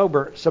spiritual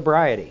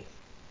sobriety?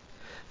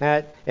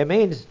 Now, it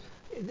means,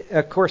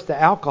 of course,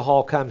 the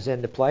alcohol comes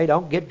into play.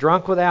 Don't get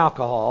drunk with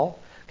alcohol.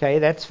 Okay,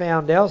 that's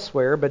found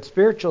elsewhere. But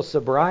spiritual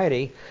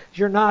sobriety is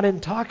you're not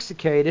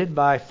intoxicated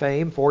by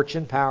fame,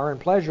 fortune, power, and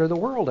pleasure the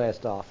world has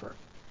to offer.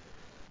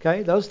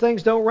 Okay, those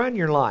things don't run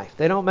your life.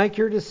 They don't make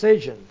your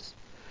decisions.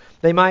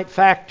 They might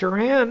factor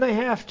in, they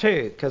have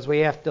to, because we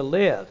have to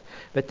live.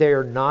 But they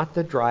are not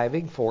the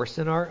driving force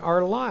in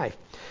our life.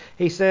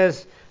 He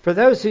says, for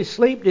those who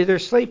sleep, do their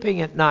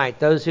sleeping at night.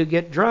 Those who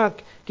get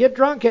drunk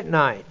at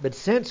night. But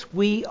since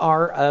we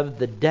are of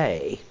the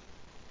day,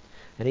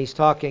 and he's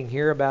talking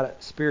here about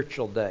a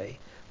spiritual day,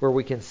 where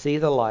we can see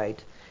the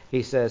light,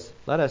 he says,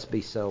 let us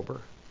be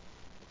sober.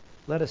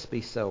 Let us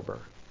be sober.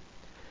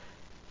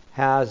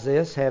 How is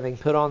this? Having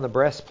put on the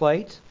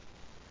breastplate,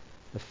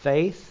 the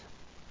faith,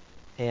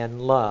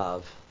 and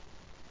love.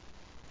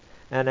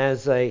 And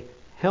as a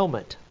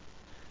helmet,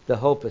 the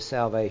hope of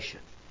salvation.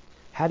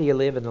 How do you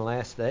live in the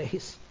last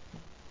days?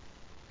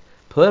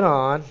 Put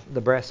on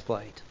the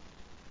breastplate.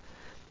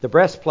 The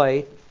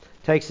breastplate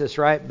takes us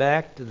right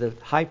back to the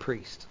high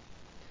priest.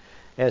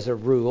 As a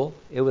rule,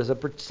 it was a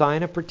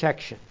sign of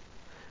protection.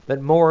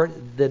 But more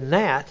than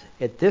that,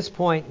 at this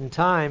point in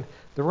time,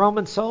 the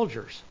Roman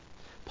soldiers.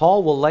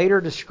 Paul will later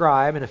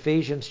describe in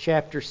Ephesians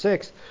chapter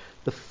 6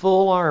 the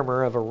full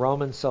armor of a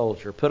Roman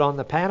soldier. Put on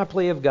the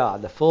panoply of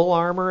God, the full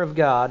armor of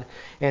God,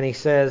 and he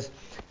says,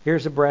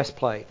 here's a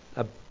breastplate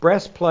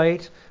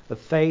of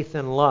faith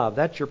and love.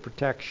 That's your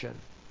protection.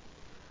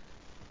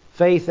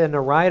 Faith in the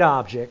right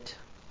object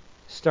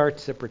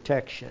starts the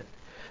protection.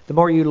 The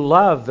more you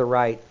love the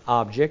right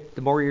object,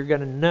 the more you're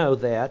going to know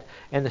that,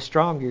 and the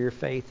stronger your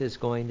faith is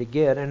going to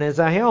get. And as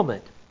a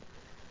helmet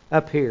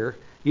up here,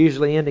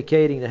 usually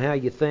indicating how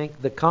you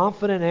think, the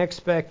confident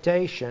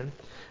expectation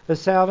of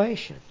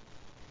salvation.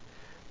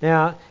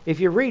 Now,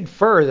 if you read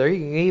further, you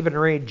can even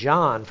read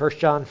John, 1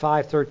 John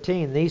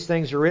 5:13. These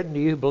things are written to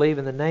you who believe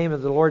in the name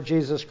of the Lord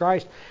Jesus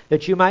Christ,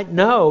 that you might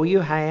know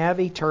you have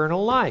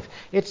eternal life.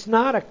 It's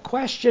not a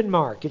question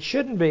mark. It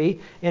shouldn't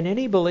be in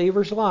any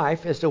believer's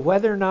life as to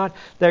whether or not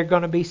they're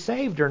going to be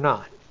saved or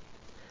not.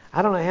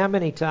 I don't know how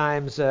many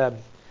times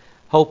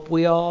hope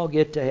we all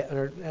get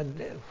to,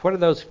 what are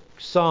those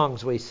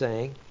songs we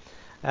sing?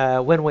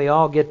 When we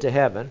all get to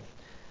heaven.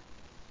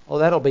 Well,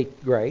 that'll be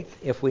great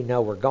if we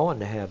know we're going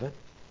to heaven.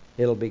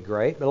 It'll be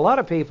great. But a lot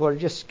of people are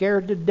just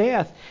scared to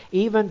death.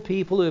 Even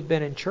people who have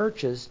been in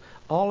churches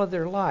all of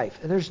their life.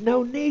 And there's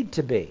no need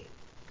to be.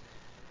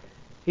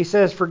 He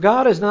says, for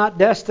God has not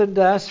destined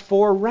us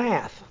for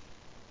wrath.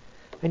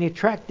 And you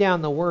track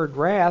down the word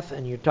wrath,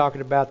 and you're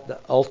talking about the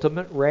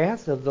ultimate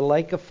wrath of the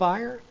lake of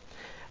fire.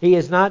 He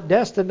has not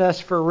destined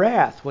us for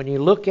wrath. When you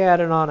look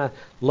at it on a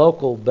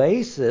local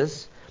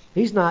basis,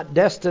 He's not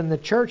destined the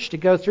church to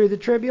go through the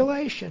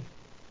tribulation.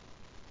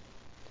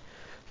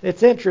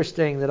 It's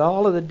interesting that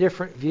all of the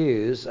different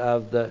views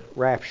of the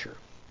rapture,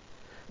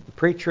 the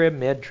pre-trib,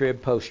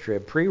 mid-trib,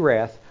 post-trib,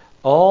 pre-wrath,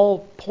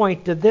 all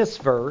point to this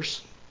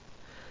verse.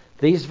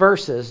 These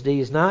verses,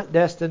 He's not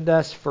destined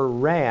us for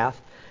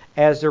wrath,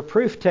 as their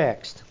proof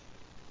text.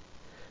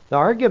 The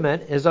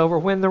argument is over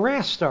when the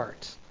wrath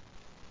starts.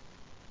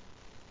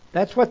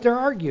 That's what they're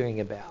arguing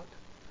about.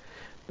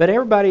 But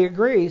everybody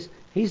agrees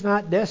He's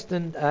not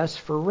destined us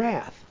for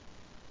wrath.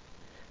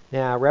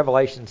 Now,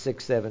 Revelation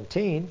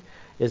 6:17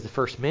 is the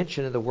first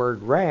mention of the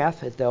word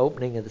wrath at the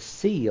opening of the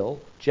seal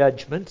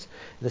judgments,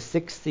 the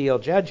sixth seal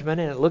judgment,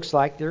 and it looks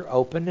like they're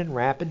opened in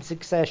rapid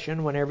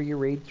succession whenever you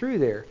read through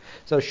there.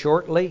 So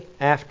shortly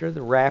after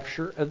the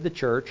rapture of the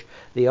church,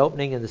 the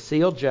opening of the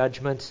seal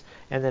judgments,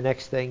 and the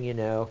next thing you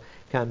know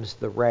comes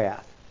the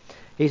wrath.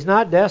 He's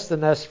not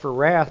destined us for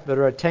wrath, but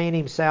to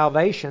attaining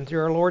salvation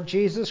through our Lord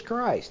Jesus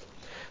Christ,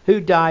 who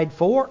died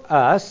for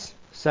us,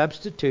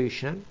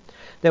 substitution,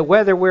 that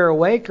whether we're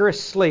awake or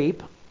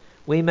asleep,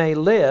 we may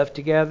live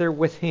together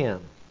with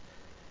Him.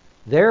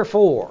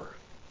 Therefore,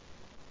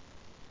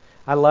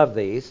 I love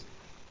these.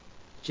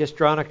 Just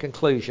drawn a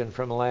conclusion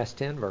from the last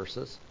 10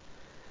 verses.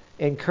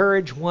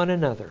 Encourage one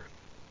another.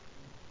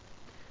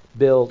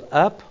 Build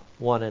up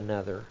one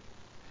another,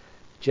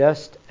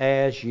 just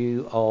as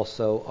you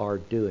also are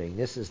doing.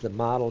 This is the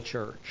model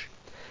church.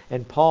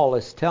 And Paul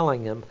is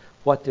telling them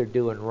what they're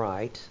doing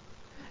right.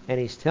 And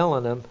he's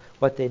telling them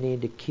what they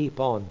need to keep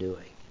on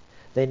doing.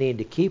 They need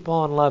to keep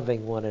on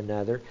loving one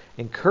another.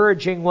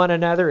 Encouraging one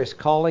another is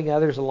calling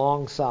others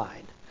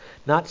alongside.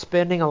 Not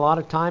spending a lot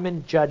of time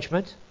in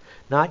judgment.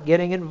 Not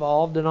getting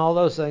involved in all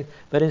those things.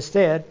 But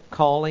instead,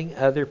 calling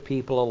other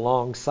people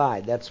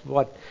alongside. That's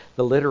what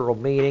the literal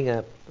meaning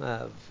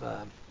of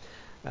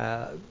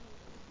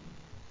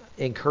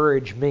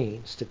encourage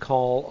means. To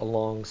call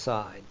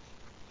alongside.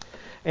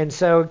 And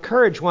so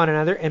encourage one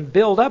another and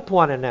build up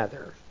one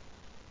another.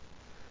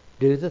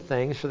 Do the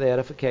things for the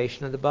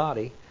edification of the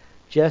body,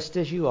 just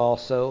as you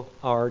also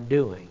are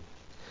doing.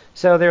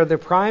 So they're the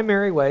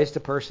primary ways to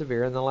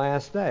persevere in the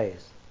last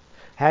days.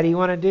 How do you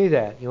want to do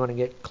that? You want to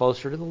get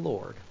closer to the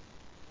Lord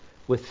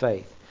with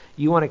faith.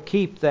 You want to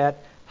keep that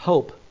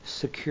hope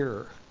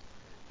secure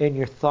in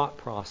your thought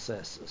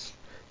processes.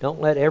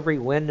 Don't let every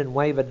wind and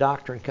wave of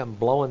doctrine come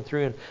blowing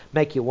through and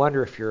make you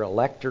wonder if you're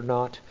elect or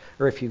not,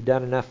 or if you've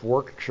done enough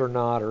works or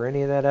not, or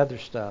any of that other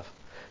stuff.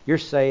 You're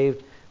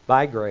saved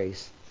by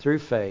grace, through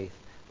faith,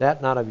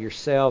 that not of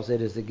yourselves,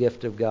 it is the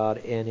gift of God,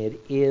 and it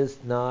is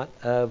not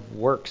of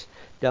works.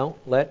 Don't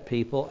let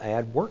people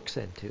add works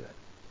into it.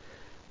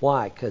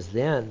 Why? Because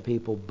then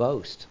people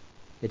boast.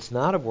 It's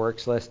not of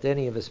works, lest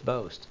any of us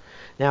boast.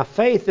 Now,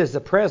 faith is the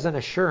present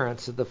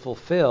assurance of the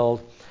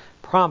fulfilled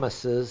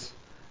promises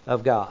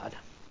of God.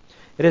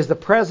 It is the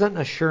present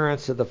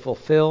assurance of the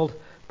fulfilled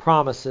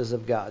promises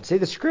of God. See,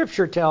 the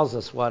Scripture tells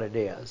us what it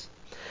is.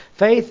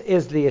 Faith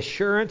is the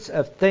assurance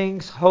of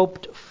things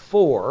hoped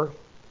for.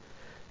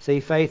 See,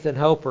 faith and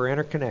hope are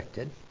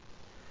interconnected.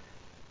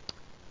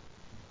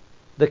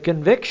 The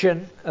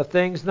conviction of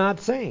things not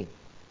seen.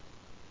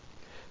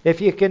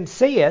 If you can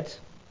see it,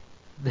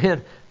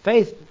 then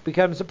faith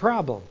becomes a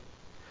problem.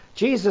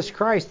 Jesus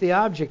Christ, the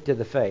object of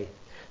the faith.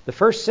 The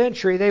first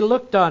century, they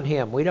looked on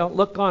Him. We don't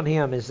look on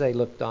Him as they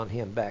looked on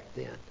Him back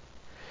then.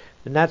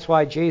 And that's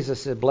why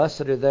Jesus said,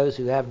 "Blessed are those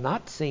who have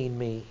not seen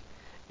me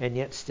and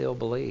yet still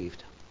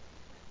believed."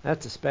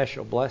 That's a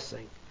special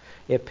blessing.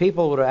 If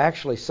people would have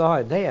actually saw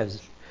it, they have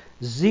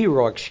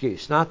zero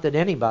excuse. Not that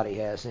anybody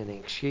has any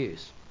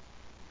excuse.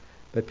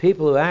 But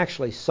people who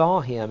actually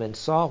saw Him and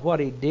saw what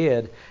He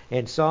did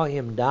and saw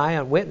Him die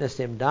and witnessed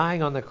Him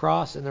dying on the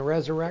cross and the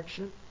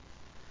resurrection,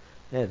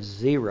 they have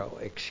zero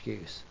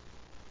excuse.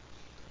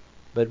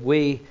 But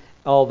we,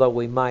 although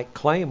we might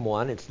claim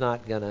one, it's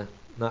not gonna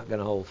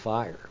hold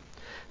fire.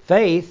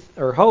 Faith,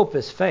 or hope,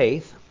 is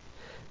faith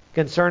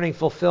concerning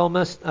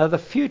fulfillment of the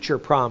future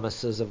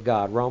promises of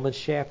God. Romans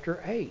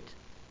chapter 8.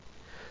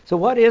 So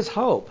what is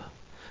hope?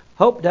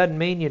 Hope doesn't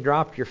mean you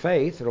dropped your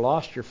faith or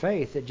lost your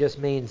faith. It just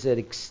means it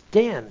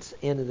extends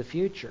into the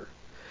future.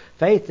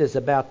 Faith is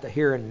about the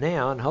here and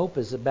now, and hope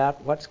is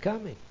about what's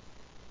coming.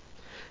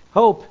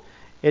 Hope,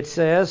 it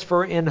says,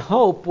 "For in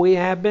hope we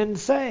have been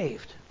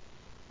saved."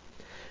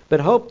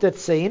 But hope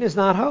that's seen is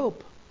not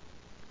hope.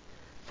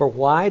 For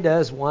why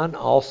does one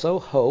also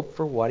hope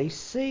for what he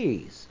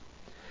sees?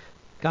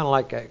 Kind of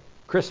like a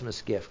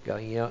Christmas gift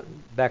going,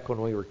 back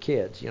when we were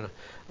kids,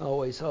 I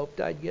always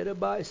hoped I'd get a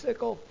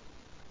bicycle.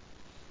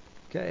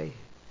 Okay.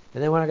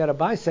 And then when I got a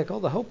bicycle,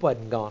 the hope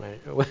wasn't gone.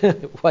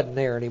 It wasn't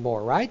there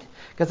anymore, right?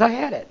 Because I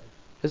had it.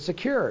 It's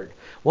secured.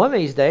 One of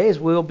these days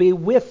we'll be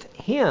with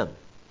Him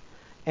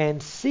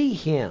and see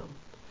Him.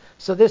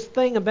 So this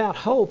thing about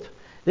hope,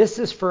 this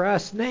is for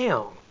us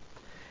now.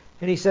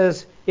 And he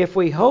says, if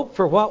we hope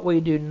for what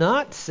we do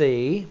not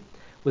see,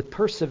 with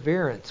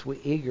perseverance we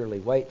eagerly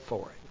wait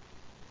for it.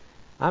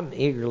 I'm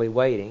eagerly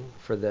waiting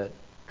for the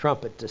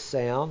trumpet to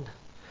sound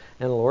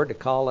and the Lord to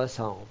call us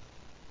home.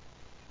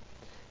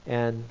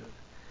 And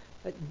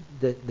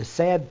the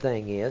sad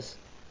thing is,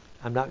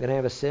 I'm not going to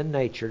have a sin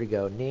nature to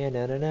go,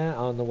 na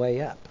on the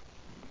way up.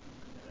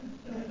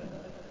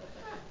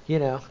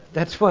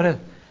 That's one of...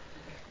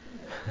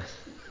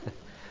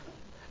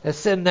 The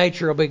sin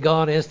nature will be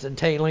gone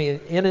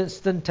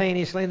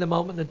instantaneously in the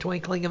moment, in the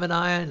twinkling of an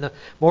eye, and the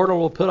mortal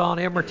will put on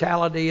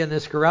immortality, and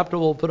this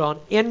corruptible will put on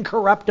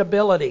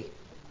incorruptibility.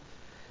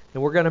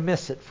 And we're going to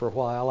miss it for a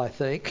while, I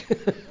think.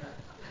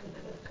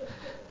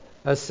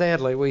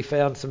 Sadly, we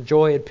found some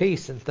joy and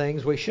peace in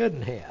things we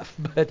shouldn't have.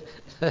 But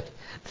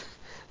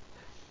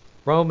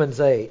Romans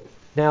 8.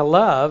 Now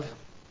love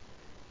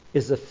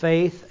is a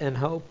faith and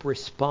hope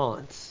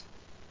response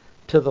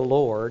to the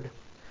Lord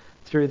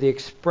through the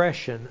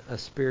expression of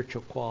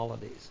spiritual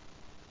qualities.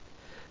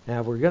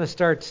 Now, if we're going to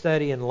start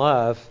studying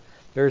love,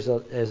 there's,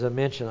 as I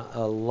mentioned,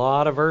 a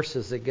lot of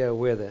verses that go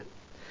with it.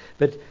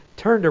 But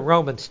turn to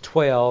Romans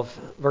 12,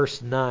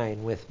 verse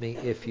 9 with me,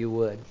 if you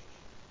would.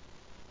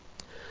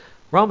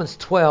 Romans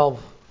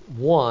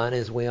 12:1,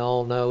 as we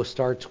all know,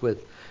 starts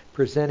with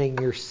presenting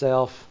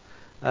yourself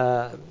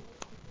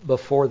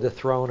before the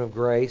throne of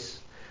grace.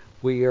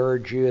 We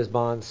urge you as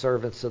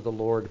bondservants of the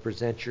Lord to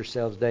present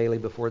yourselves daily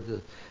before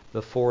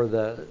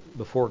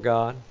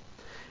God.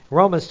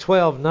 Romans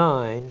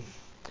 12:9,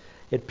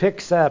 it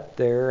picks up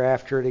there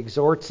after it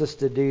exhorts us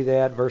to do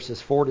that. Verses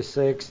 4 to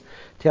 6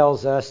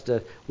 tells us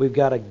we've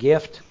got a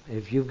gift.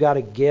 If you've got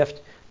a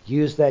gift,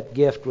 use that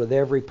gift with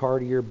every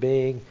part of your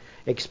being.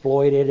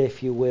 Exploit it,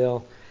 if you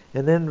will.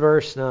 And then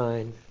verse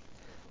 9,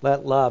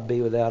 let love be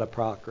without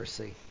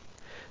hypocrisy.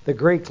 The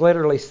Greek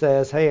literally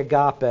says, hey,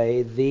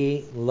 agape,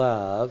 the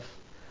love,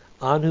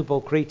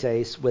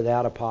 anhypokrites,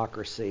 without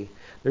hypocrisy.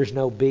 There's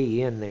no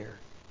be in there.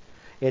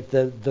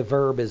 The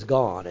verb is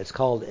gone. It's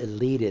called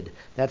elated.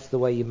 That's the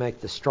way you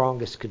make the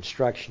strongest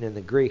construction in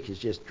the Greek, is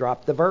just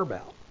drop the verb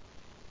out.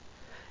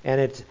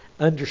 And it's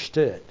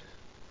understood.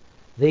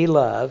 The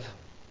love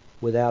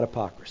without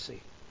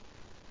hypocrisy.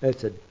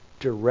 It's a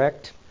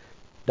direct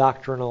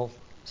doctrinal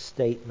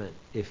statement,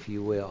 if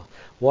you will.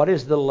 What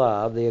is the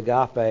love, the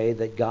agape,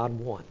 that God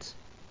wants?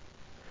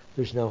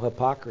 There's no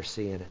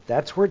hypocrisy in it.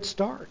 That's where it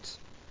starts.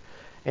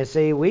 And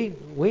see, we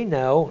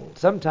know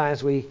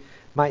sometimes we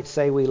might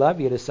say we love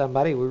you to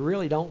somebody we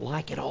really don't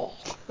like at all.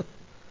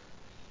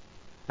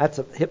 That's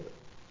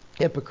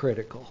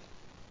hypocritical.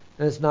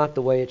 And it's not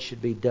the way it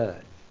should be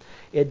done.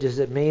 Does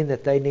it mean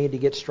that they need to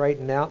get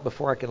straightened out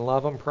before I can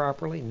love them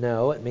properly?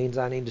 No, it means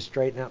I need to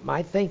straighten out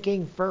my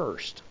thinking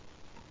first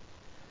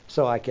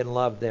so I can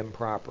love them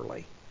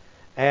properly,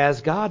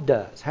 as God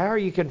does. How are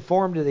you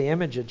conformed to the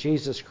image of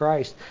Jesus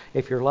Christ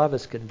if your love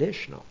is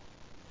conditional?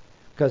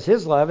 Because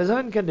His love is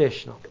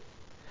unconditional.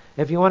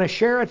 If you want to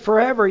share it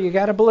forever, you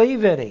got to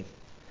believe in Him.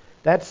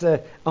 That's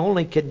the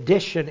only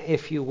condition,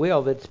 if you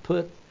will, that's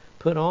put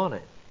on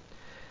it.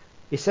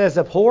 He says,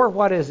 abhor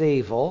what is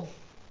evil,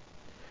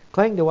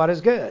 cling to what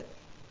is good.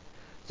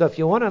 So if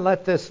you want to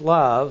let this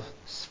love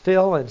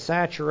fill and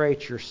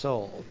saturate your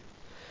soul,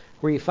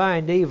 where you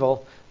find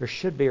evil, there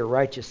should be a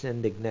righteous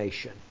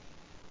indignation.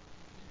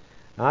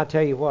 Now, I'll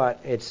tell you what,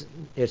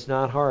 it's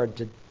not hard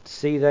to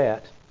see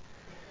that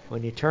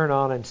when you turn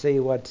on and see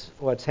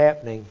what's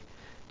happening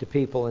to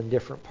people in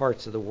different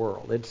parts of the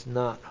world. It's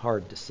not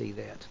hard to see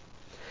that.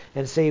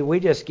 And see, we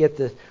just get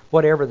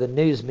whatever the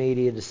news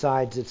media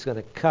decides it's going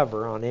to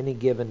cover on any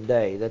given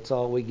day. That's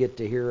all we get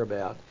to hear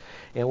about.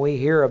 And we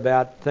hear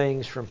about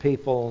things from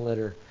people that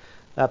are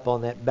up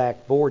on that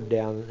back board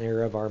down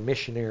there of our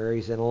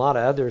missionaries and a lot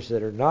of others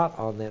that are not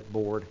on that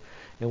board.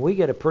 And we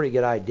get a pretty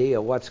good idea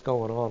of what's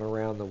going on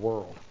around the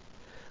world.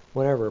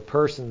 Whenever a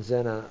person's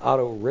in an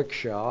auto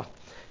rickshaw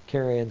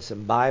carrying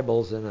some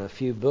Bibles and a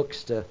few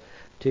books to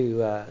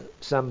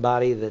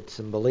somebody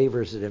some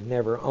believers that have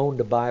never owned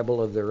a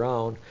Bible of their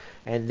own,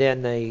 and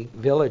then the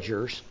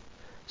villagers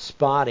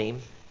spot him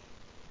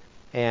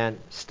and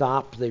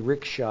stop the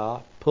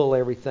rickshaw, pull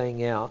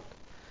everything out,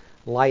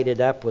 light it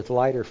up with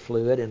lighter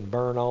fluid, and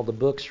burn all the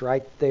books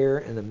right there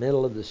in the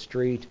middle of the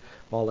street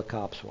while the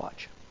cops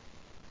watch.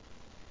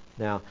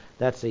 Now,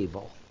 that's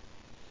evil.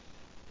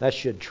 That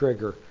should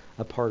trigger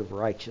a part of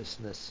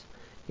righteousness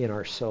in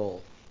our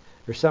soul.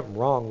 There's something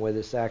wrong with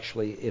us,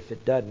 actually, if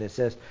it doesn't. It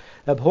says,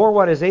 abhor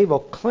what is evil,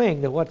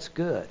 cling to what's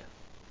good.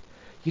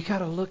 You got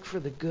to look for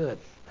the good.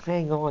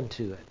 Hang on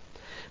to it.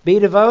 Be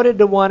devoted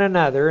to one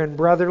another in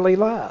brotherly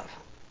love.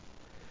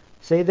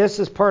 See, this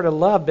is part of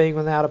love, being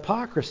without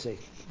hypocrisy.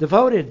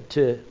 Devoted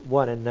to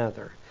one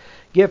another.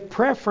 Give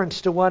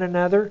preference to one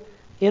another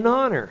in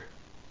honor.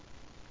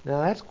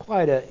 Now, that's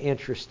quite an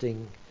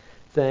interesting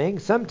thing.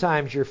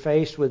 Sometimes you're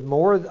faced with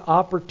more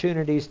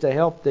opportunities to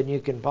help than you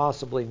can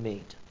possibly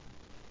meet.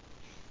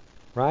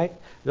 Right?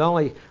 The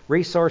only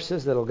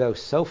resources that'll go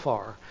so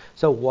far.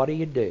 So what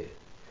do?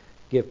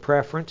 Give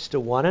preference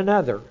to one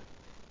another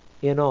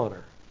in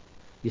honor.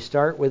 You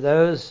start with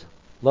those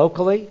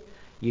locally.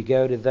 You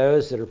go to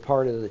those that are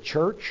part of the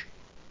church.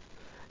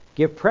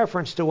 Give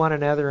preference to one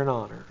another in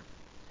honor.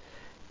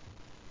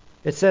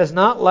 It says,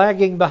 not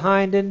lagging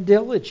behind in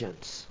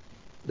diligence.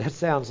 That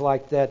sounds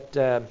like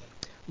that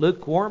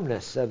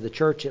lukewarmness of the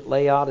church at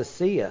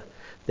Laodicea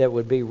that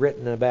would be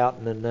written about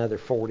in another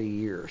 40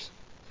 years.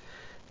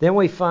 Then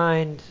we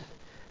find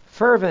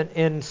fervent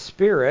in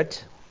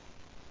spirit.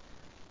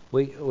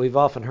 We've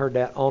often heard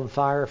that, on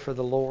fire for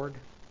the Lord.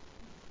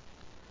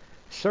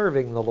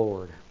 Serving the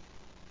Lord.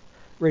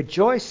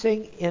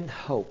 Rejoicing in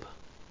hope.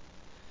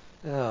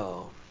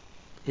 Oh,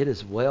 it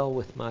is well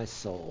with my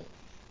soul.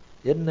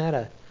 Isn't that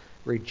a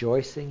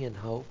rejoicing in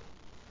hope?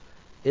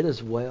 It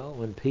is well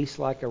when peace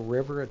like a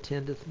river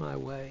attendeth my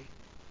way.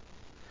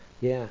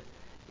 Yeah,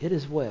 it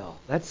is well.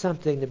 That's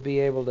something to be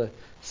able to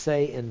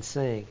say and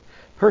sing.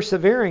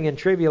 Persevering in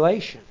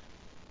tribulation.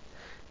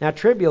 Now,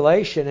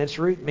 tribulation, its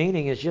root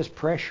meaning is just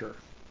pressure.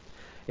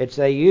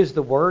 They use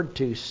the word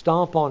to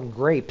stomp on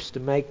grapes to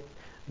make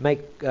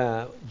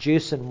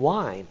juice and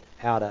wine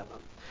out of them.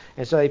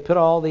 And so they put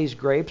all these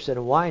grapes in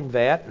a wine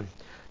vat,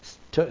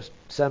 and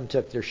some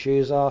took their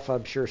shoes off.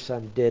 I'm sure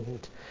some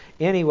didn't.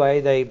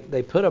 Anyway,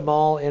 they put them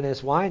all in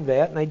this wine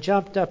vat, and they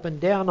jumped up and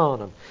down on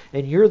them.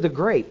 And you're the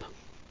grape.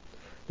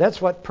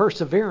 That's what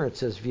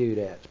perseverance is viewed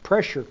as.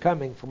 Pressure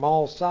coming from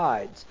all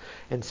sides.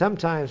 And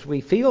sometimes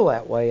we feel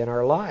that way in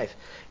our life.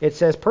 It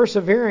says,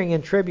 persevering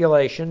in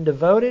tribulation,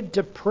 devoted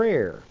to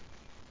prayer,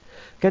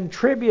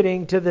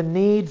 contributing to the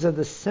needs of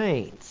the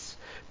saints,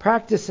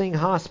 practicing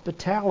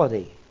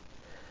hospitality.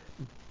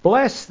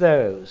 Bless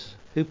those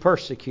who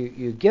persecute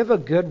you. Give a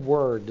good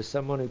word to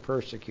someone who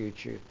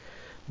persecutes you.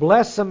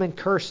 Bless them and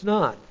curse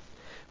not.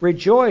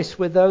 Rejoice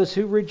with those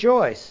who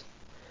rejoice.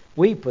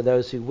 Weep with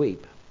those who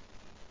weep.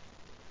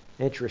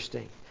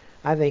 Interesting.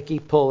 I think he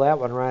pulled that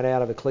one right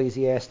out of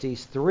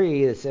Ecclesiastes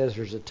 3 that says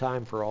there's a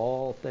time for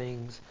all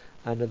things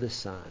under the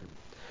sun.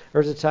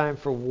 There's a time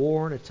for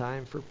war and a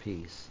time for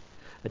peace.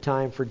 A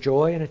time for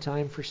joy and a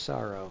time for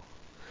sorrow.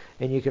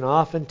 And you can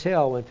often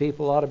tell when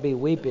people ought to be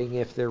weeping,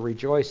 if they're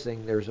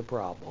rejoicing, there's a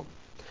problem.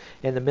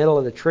 In the middle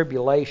of the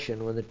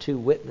tribulation, when the two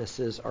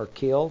witnesses are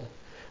killed,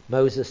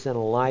 Moses and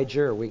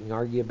Elijah, or we can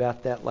argue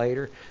about that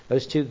later,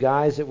 those two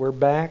guys that were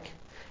back,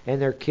 and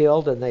they're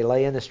killed, and they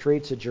lay in the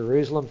streets of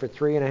Jerusalem for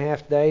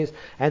 3.5 days,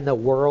 and the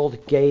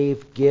world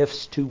gave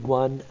gifts to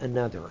one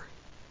another.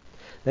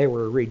 They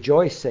were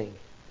rejoicing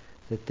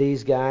that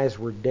these guys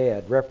were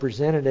dead,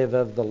 representative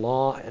of the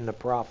law and the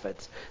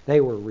prophets.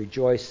 They were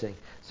rejoicing.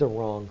 It's the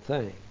wrong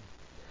thing.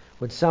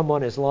 When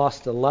someone has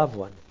lost a loved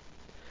one,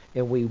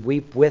 and we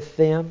weep with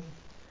them,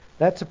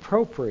 that's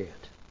appropriate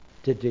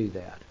to do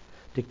that.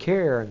 To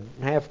care and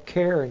have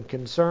care and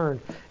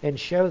concern and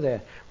show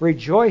that.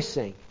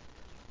 Rejoicing.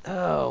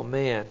 Oh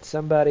man,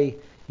 somebody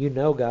you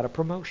know got a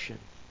promotion.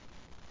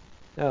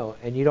 Oh,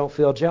 and you don't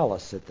feel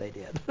jealous that they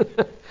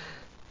did.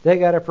 They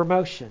got a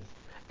promotion.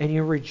 And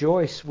you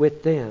rejoice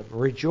with them.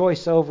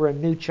 Rejoice over a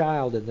new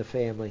child in the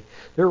family.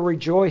 They're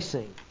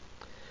rejoicing.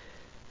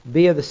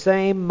 Be of the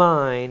same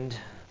mind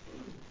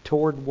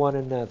toward one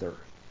another.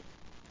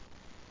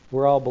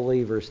 We're all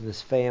believers in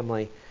this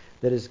family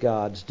that is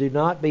God's. Do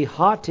not be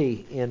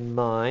haughty in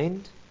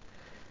mind,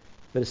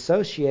 but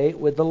associate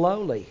with the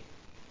lowly.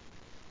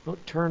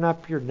 Don't turn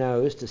up your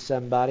nose to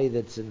somebody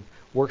that's in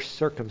worse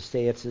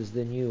circumstances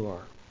than you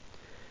are.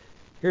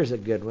 Here's a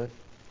good one.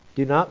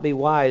 Do not be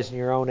wise in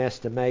your own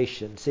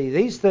estimation. See,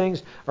 these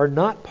things are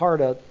not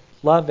part of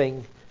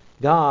loving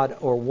God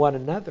or one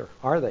another,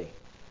 are they?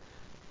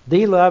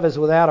 The love is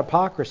without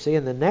hypocrisy,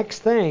 and the next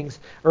things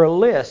are a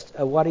list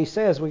of what he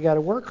says we got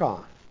to work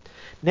on.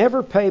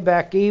 Never pay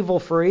back evil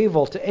for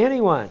evil to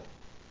anyone.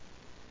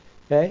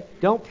 Okay?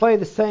 Don't play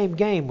the same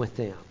game with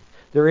them.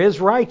 There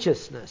is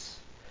righteousness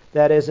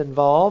that is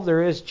involved.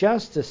 There is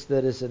justice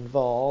that is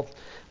involved.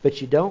 But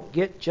you don't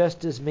get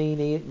just as mean,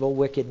 evil,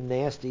 wicked, and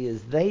nasty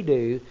as they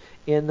do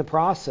in the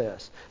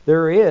process.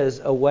 There is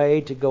a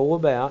way to go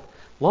about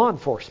law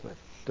enforcement.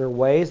 There are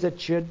ways that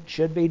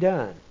should be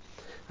done.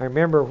 I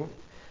remember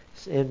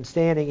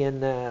standing in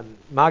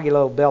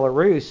Mogilev,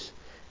 Belarus,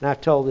 and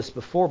I've told this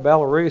before,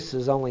 Belarus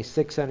is only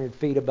 600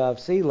 feet above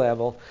sea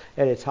level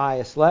at its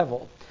highest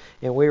level.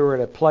 And we were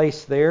at a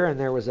place there, and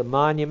there was a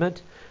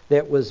monument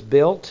that was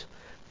built,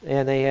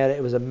 and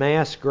it was a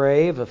mass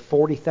grave of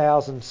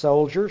 40,000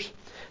 soldiers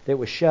that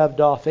was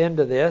shoved off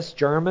into this,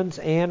 Germans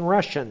and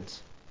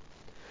Russians.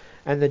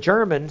 And the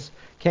Germans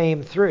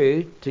came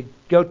through to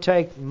go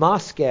take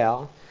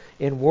Moscow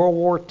in World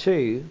War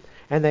II,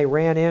 and they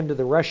ran into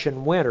the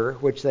Russian winter,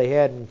 which they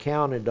hadn't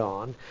counted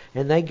on,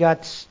 and they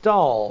got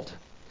stalled.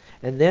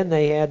 And then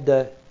they had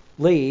to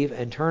leave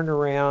and turn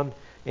around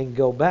and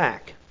go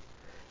back.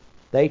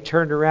 They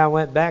turned around,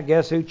 went back.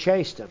 Guess who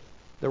chased them?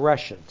 The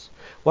Russians.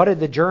 What did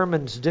the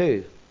Germans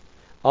do?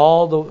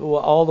 All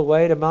the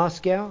way to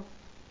Moscow?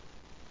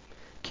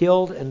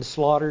 Killed and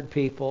slaughtered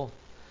people,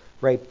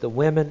 raped the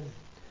women.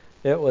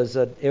 It was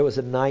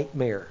a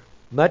nightmare,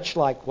 much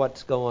like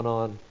what's going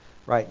on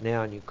right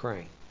now in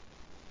Ukraine.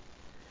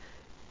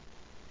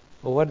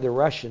 Well, what did the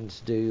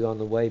Russians do on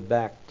the way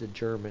back to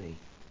Germany?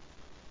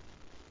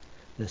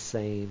 The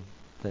same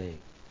thing.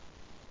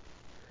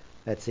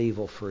 That's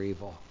evil for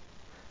evil,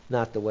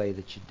 not the way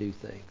that you do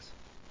things.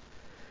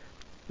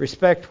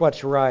 Respect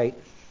what's right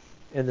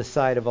in the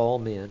sight of all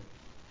men.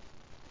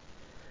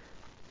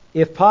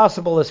 If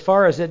possible, as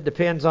far as it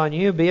depends on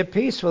you, be at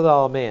peace with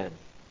all men.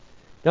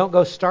 Don't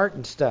go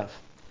starting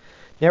stuff.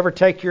 Never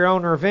take your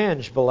own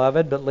revenge,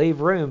 beloved, but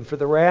leave room for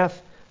the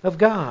wrath of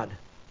God.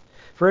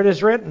 For it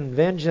is written,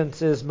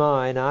 vengeance is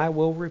mine, I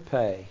will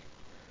repay.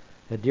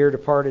 A dear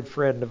departed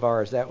friend of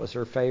ours, that was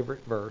her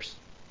favorite verse.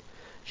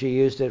 She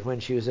used it when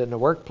she was in the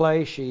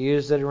workplace. She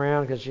used it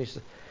around because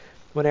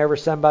whenever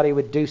somebody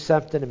would do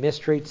something to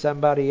mistreat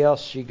somebody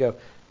else, she'd go,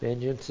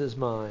 vengeance is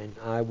mine,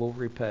 I will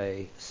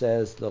repay,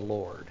 says the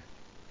Lord.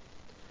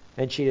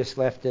 And she just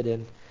left it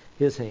in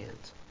His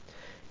hands.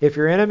 If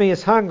your enemy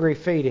is hungry,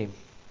 feed him.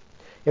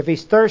 If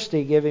he's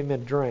thirsty, give him a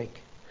drink.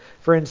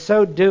 For in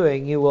so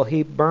doing, you will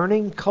heap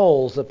burning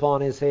coals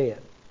upon his head.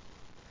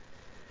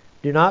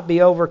 Do not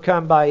be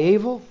overcome by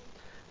evil,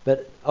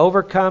 but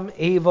overcome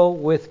evil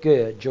with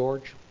good.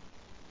 George,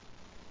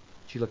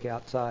 would you look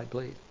outside,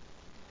 please?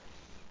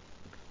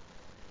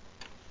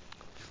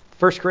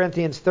 1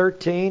 Corinthians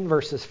 13,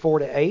 verses 4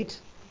 to 8.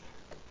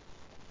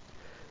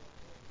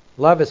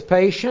 Love is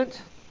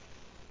patient.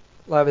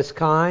 Love is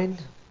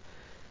kind.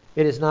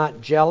 It is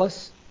not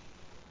jealous.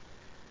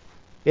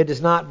 It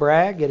does not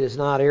brag. It is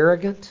not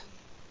arrogant.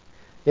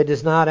 It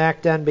does not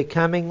act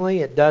unbecomingly.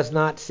 It does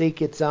not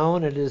seek its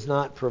own. It is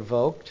not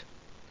provoked.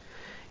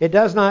 It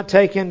does not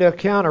take into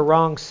account a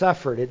wrong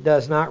suffered. It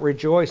does not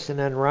rejoice in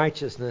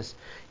unrighteousness.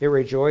 It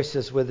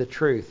rejoices with the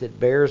truth. It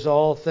bears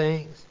all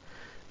things,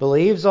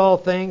 believes all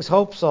things,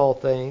 hopes all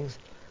things,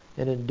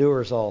 and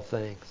endures all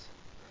things.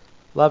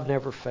 Love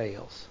never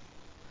fails.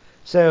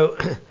 So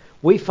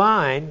we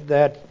find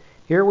that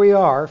here we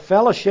are.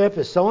 Fellowship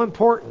is so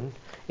important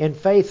in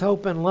faith,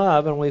 hope, and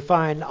love, and we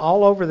find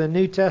all over the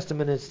New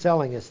Testament it's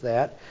telling us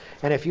that.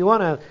 And if you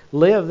want to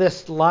live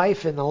this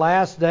life in the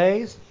last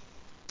days,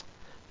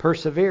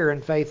 persevere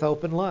in faith,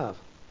 hope, and love.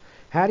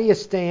 How do you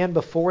stand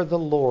before the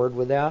Lord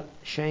without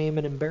shame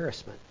and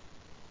embarrassment?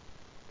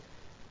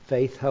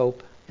 Faith,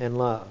 hope, and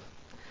love.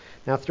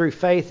 Now, through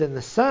faith in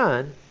the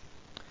Son,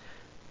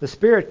 the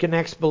Spirit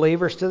connects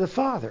believers to the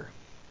Father.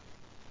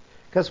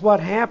 Because what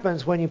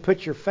happens when you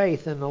put your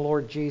faith in the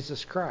Lord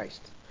Jesus Christ?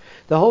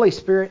 The Holy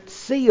Spirit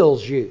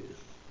seals you,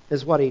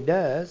 is what He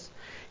does.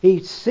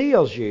 He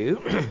seals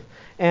you,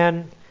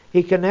 and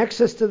He connects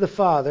us to the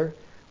Father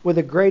with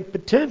a great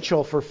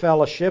potential for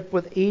fellowship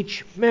with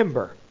each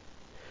member.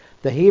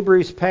 The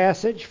Hebrews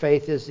passage,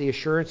 faith is the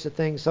assurance of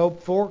things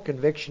hoped for,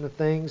 conviction of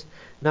things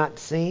not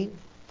seen.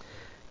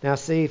 Now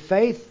see,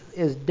 faith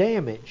is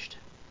damaged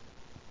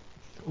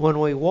when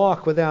we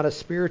walk without a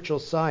spiritual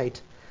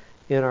sight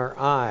in our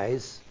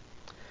eyes,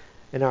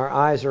 and our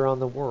eyes are on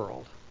the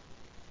world.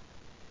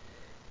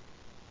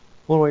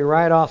 When we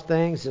write off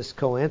things as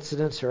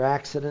coincidence or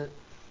accident,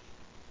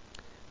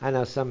 I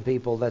know some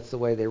people, that's the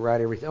way they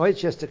write everything. Oh,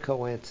 it's just a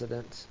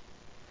coincidence.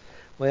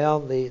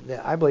 Well,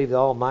 I believe the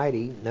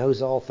Almighty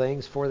knows all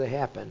things before they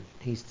happen.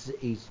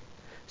 He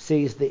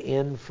sees the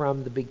end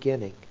from the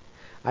beginning.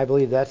 I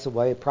believe that's the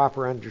way, a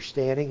proper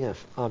understanding of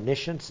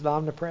omniscience and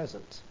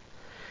omnipresence.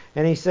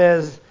 And he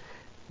says,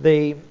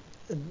 when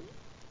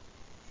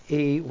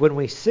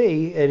we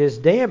see it is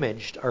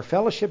damaged, our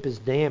fellowship is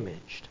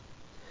damaged,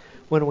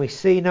 when we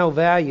see no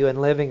value in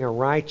living a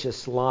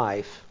righteous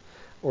life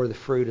or the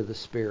fruit of the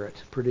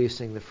Spirit,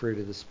 producing the fruit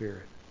of the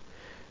Spirit.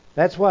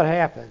 That's what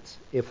happens.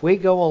 If we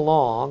go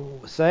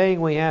along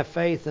saying we have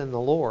faith in the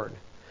Lord,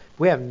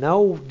 we have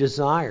no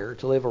desire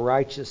to live a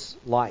righteous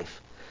life,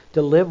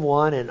 to live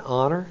one in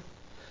honor,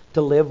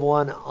 to live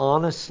one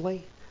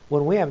honestly.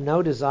 When we have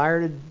no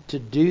desire to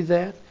do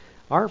that,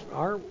 our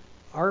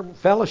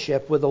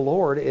fellowship with the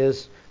Lord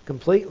is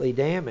completely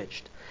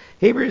damaged.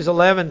 Hebrews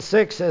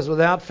 11:6 says,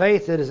 without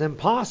faith it is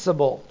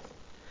impossible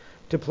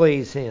to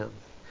please Him.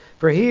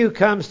 For he who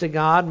comes to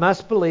God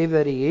must believe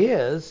that He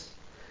is,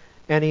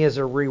 and He is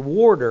a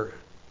rewarder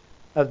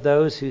of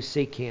those who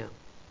seek Him.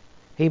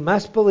 He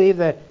must believe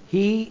that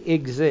He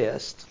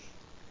exists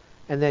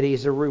and that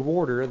He's a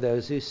rewarder of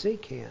those who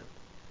seek Him.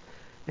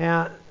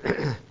 Now,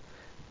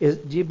 do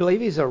you believe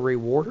He's a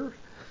rewarder?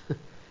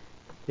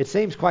 It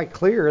seems quite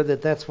clear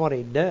that that's what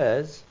He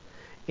does.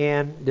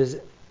 And does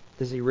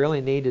He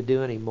really need to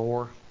do any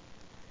more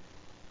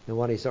than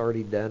what He's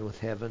already done with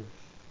heaven?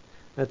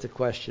 That's a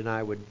question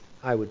I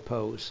would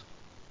pose.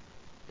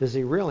 Does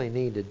He really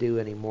need to do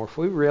any more? If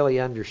we really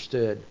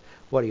understood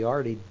what He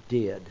already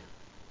did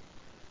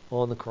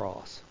on the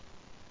cross,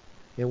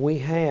 and we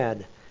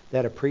had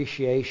that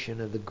appreciation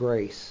of the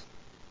grace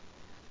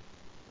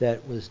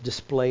that was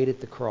displayed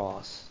at the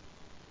cross,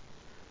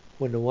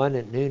 when the one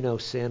that knew no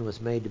sin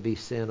was made to be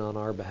sin on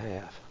our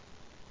behalf,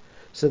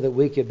 so that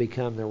we could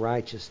become the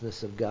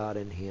righteousness of God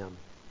in Him.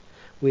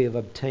 We have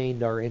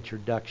obtained our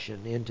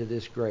introduction into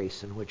this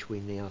grace in which we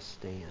now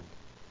stand.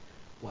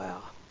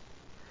 Wow.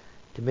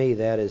 To me,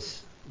 that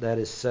is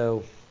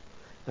so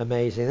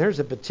amazing. There's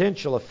a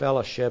potential of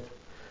fellowship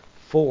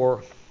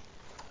for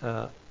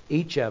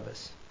each of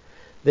us.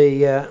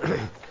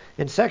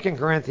 In 2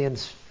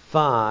 Corinthians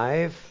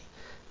 5,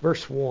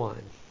 verse 1.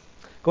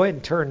 Go ahead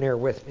and turn there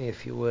with me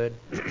if you would.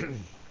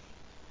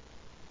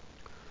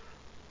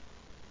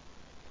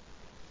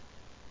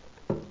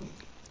 2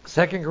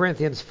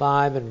 Corinthians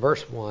 5 and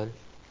verse 1.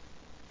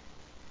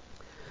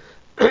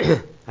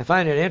 I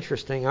find it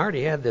interesting. I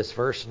already had this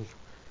verse and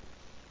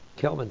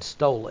Kelvin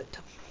stole it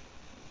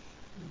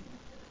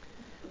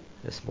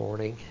this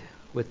morning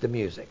with the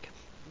music.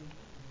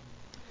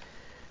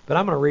 But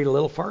I'm going to read a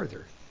little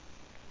farther.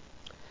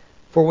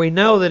 For we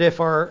know that if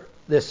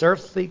this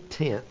earthly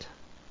tent,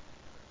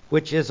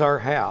 which is our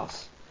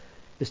house,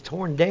 is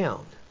torn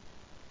down,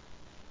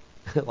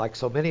 like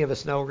so many of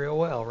us know real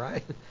well,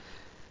 right?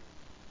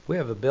 We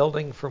have a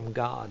building from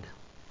God,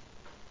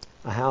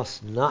 a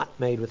house not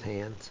made with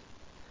hands,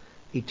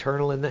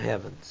 eternal in the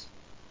heavens.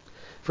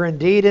 For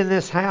indeed in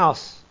this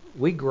house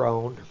we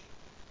groan,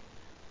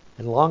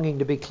 and longing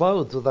to be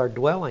clothed with our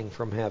dwelling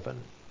from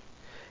heaven,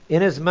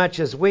 inasmuch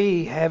as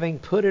we, having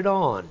put it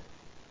on,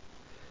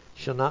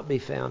 shall not be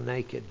found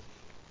naked.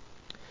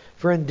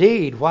 For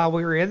indeed, while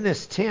we were in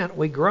this tent,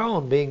 we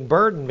groan, being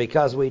burdened,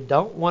 because we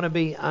don't want to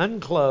be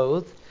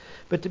unclothed,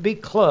 but to be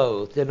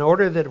clothed, in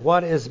order that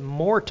what is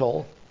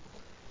mortal,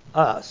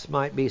 us,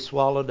 might be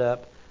swallowed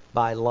up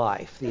by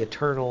life, the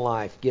eternal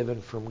life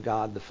given from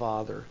God the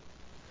Father.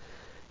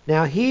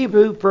 Now He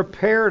who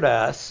prepared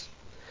us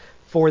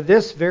for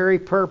this very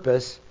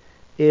purpose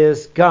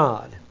is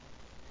God.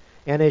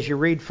 And as you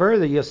read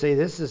further, you'll see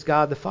this is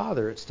God the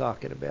Father it's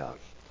talking about,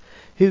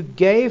 who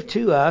gave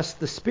to us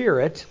the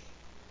Spirit,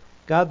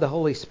 God the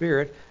Holy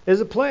Spirit,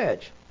 as a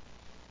pledge,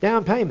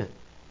 down payment,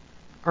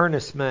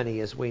 earnest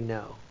money, as we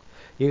know.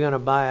 You're going to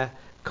buy a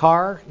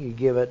car, you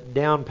give a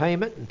down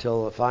payment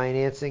until the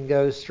financing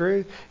goes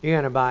through. You're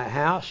going to buy a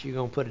house, you're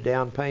going to put a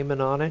down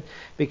payment on it,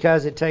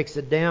 because it takes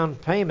a down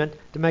payment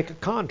to make a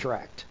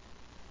contract.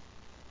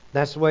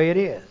 That's the way it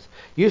is.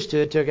 Used to,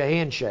 it took a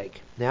handshake.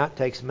 Now it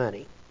takes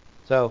money.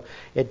 So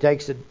it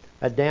takes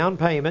a down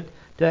payment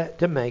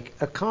to make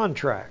a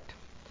contract.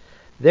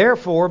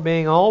 Therefore,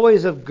 being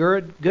always of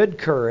good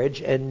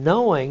courage, and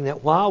knowing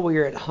that while we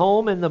are at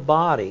home in the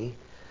body,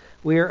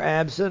 we are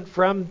absent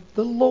from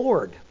the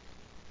Lord.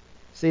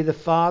 See, the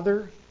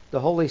Father, the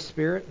Holy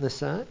Spirit, and the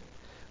Son,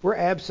 we're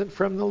absent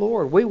from the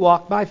Lord. We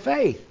walk by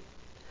faith,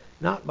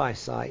 not by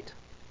sight.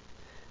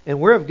 And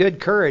we're of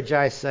good courage,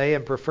 I say,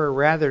 and prefer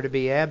rather to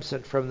be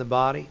absent from the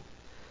body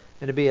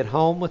and to be at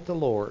home with the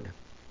Lord.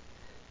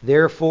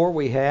 Therefore,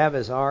 we have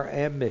as our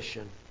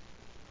ambition,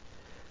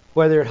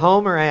 whether at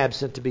home or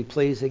absent, to be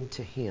pleasing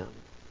to Him.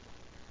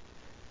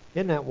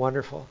 Isn't that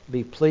wonderful?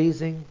 Be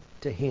pleasing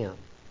to Him.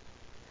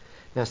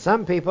 Now,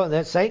 some people,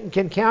 that Satan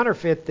can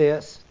counterfeit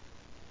this.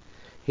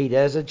 He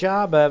does a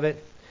job of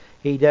it.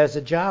 He does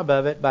a job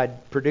of it by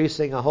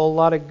producing a whole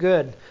lot of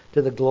good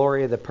to the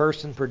glory of the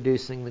person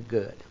producing the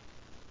good.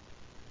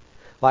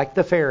 Like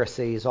the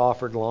Pharisees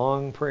offered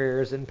long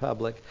prayers in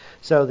public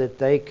so that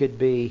they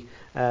could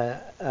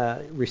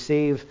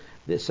receive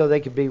so they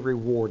could be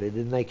rewarded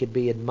and they could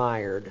be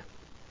admired.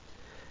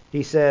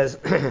 He says,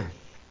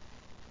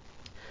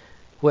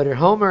 whether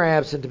home or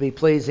absent, to be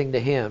pleasing to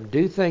Him.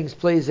 Do things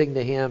pleasing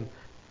to Him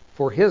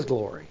for His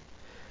glory.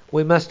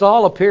 We must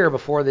all appear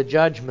before the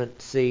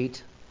judgment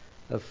seat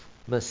of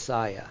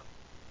Messiah.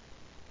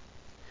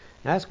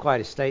 That's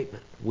quite a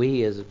statement.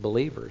 We as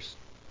believers,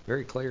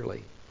 very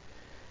clearly.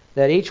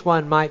 That each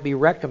one might be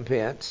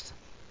recompensed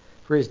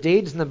for his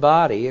deeds in the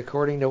body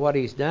according to what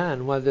he's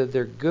done, whether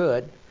they're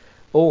good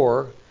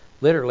or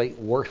literally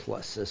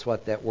worthless is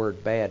what that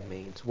word bad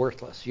means.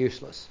 Worthless,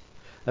 useless,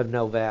 of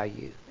no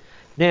value.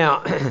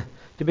 Now,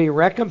 to be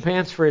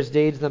recompensed for his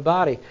deeds in the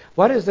body.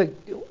 What is the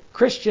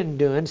Christian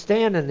doing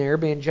standing there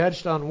being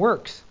judged on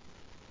works?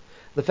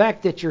 The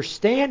fact that you're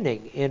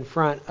standing in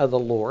front of the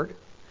Lord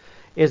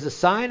is a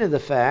sign of the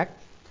fact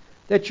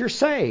that you're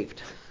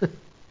saved.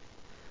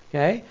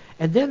 Okay?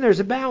 And then there's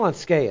a balance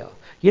scale.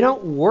 You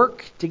don't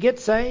work to get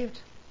saved.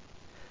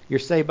 You're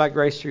saved by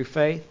grace through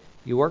faith.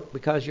 You work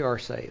because you are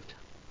saved.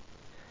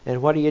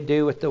 And what do you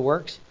do with the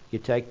works? You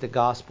take the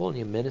gospel and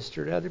you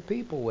minister to other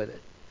people with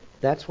it.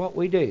 That's what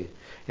we do.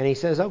 And he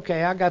says,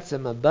 okay, I got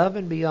some above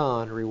and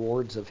beyond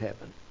rewards of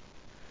heaven.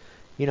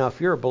 You know,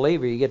 if you're a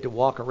believer, you get to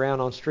walk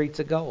around on streets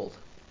of gold.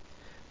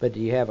 But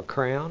do you have a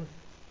crown?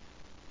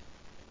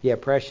 Do you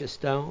have precious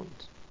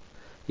stones?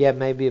 Do you have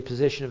maybe a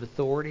position of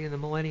authority in the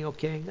millennial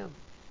kingdom?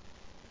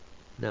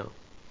 No.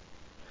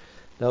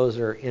 Those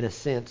are, in a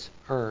sense,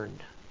 earned.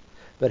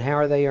 But how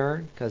are they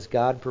earned? Because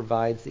God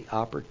provides the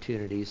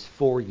opportunities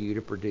for you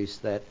to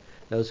produce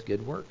those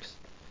good works.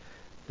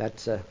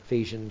 That's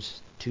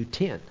Ephesians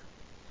 2:10.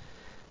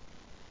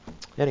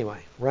 Anyway,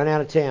 run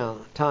out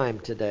of time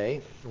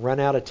today. Run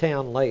out of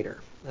town later.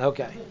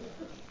 Okay.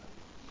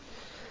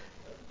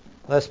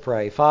 Let's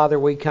pray. Father,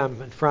 we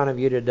come in front of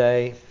you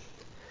today.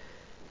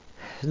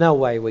 There's no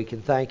way we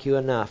can thank you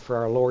enough for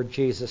our Lord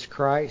Jesus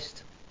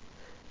Christ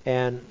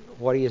and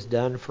what He has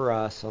done for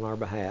us on our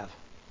behalf.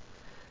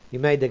 You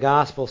made the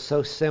gospel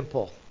so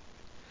simple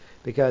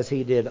because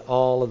He did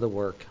all of the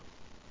work.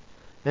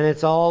 And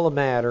it's all a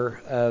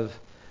matter of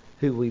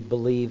who we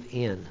believe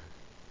in.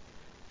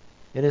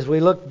 And as we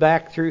look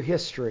back through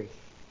history,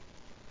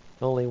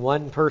 only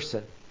one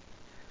person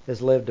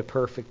has lived a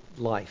perfect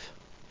life.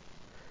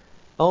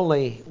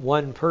 Only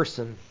one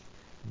person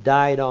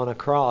died on a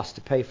cross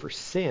to pay for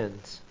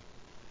sins,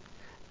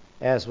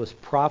 as was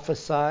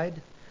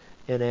prophesied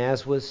and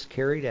as was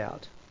carried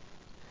out.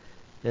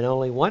 And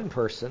only one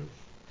person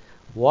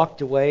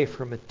walked away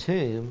from a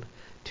tomb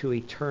to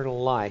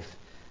eternal life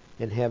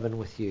in heaven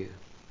with you.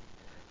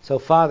 So,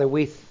 Father,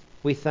 we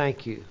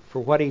thank you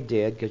for what He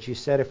did, because you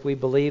said if we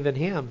believe in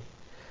Him,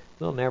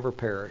 we'll never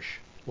perish.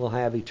 We'll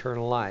have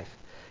eternal life.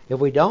 If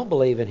we don't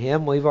believe in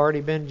Him, we've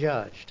already been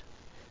judged.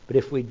 But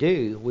if we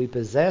do, we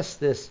possess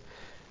this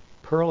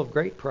pearl of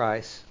great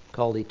price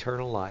called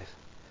eternal life.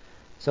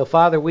 So,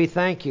 Father, we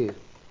thank you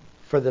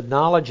for the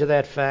knowledge of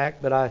that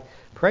fact, but I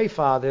pray,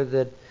 Father,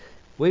 that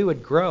we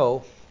would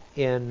grow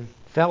in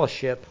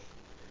fellowship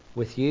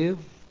with you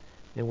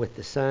and with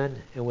the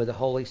Son and with the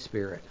Holy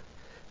Spirit.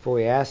 For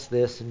we ask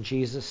this in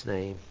Jesus'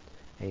 name.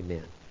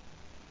 Amen.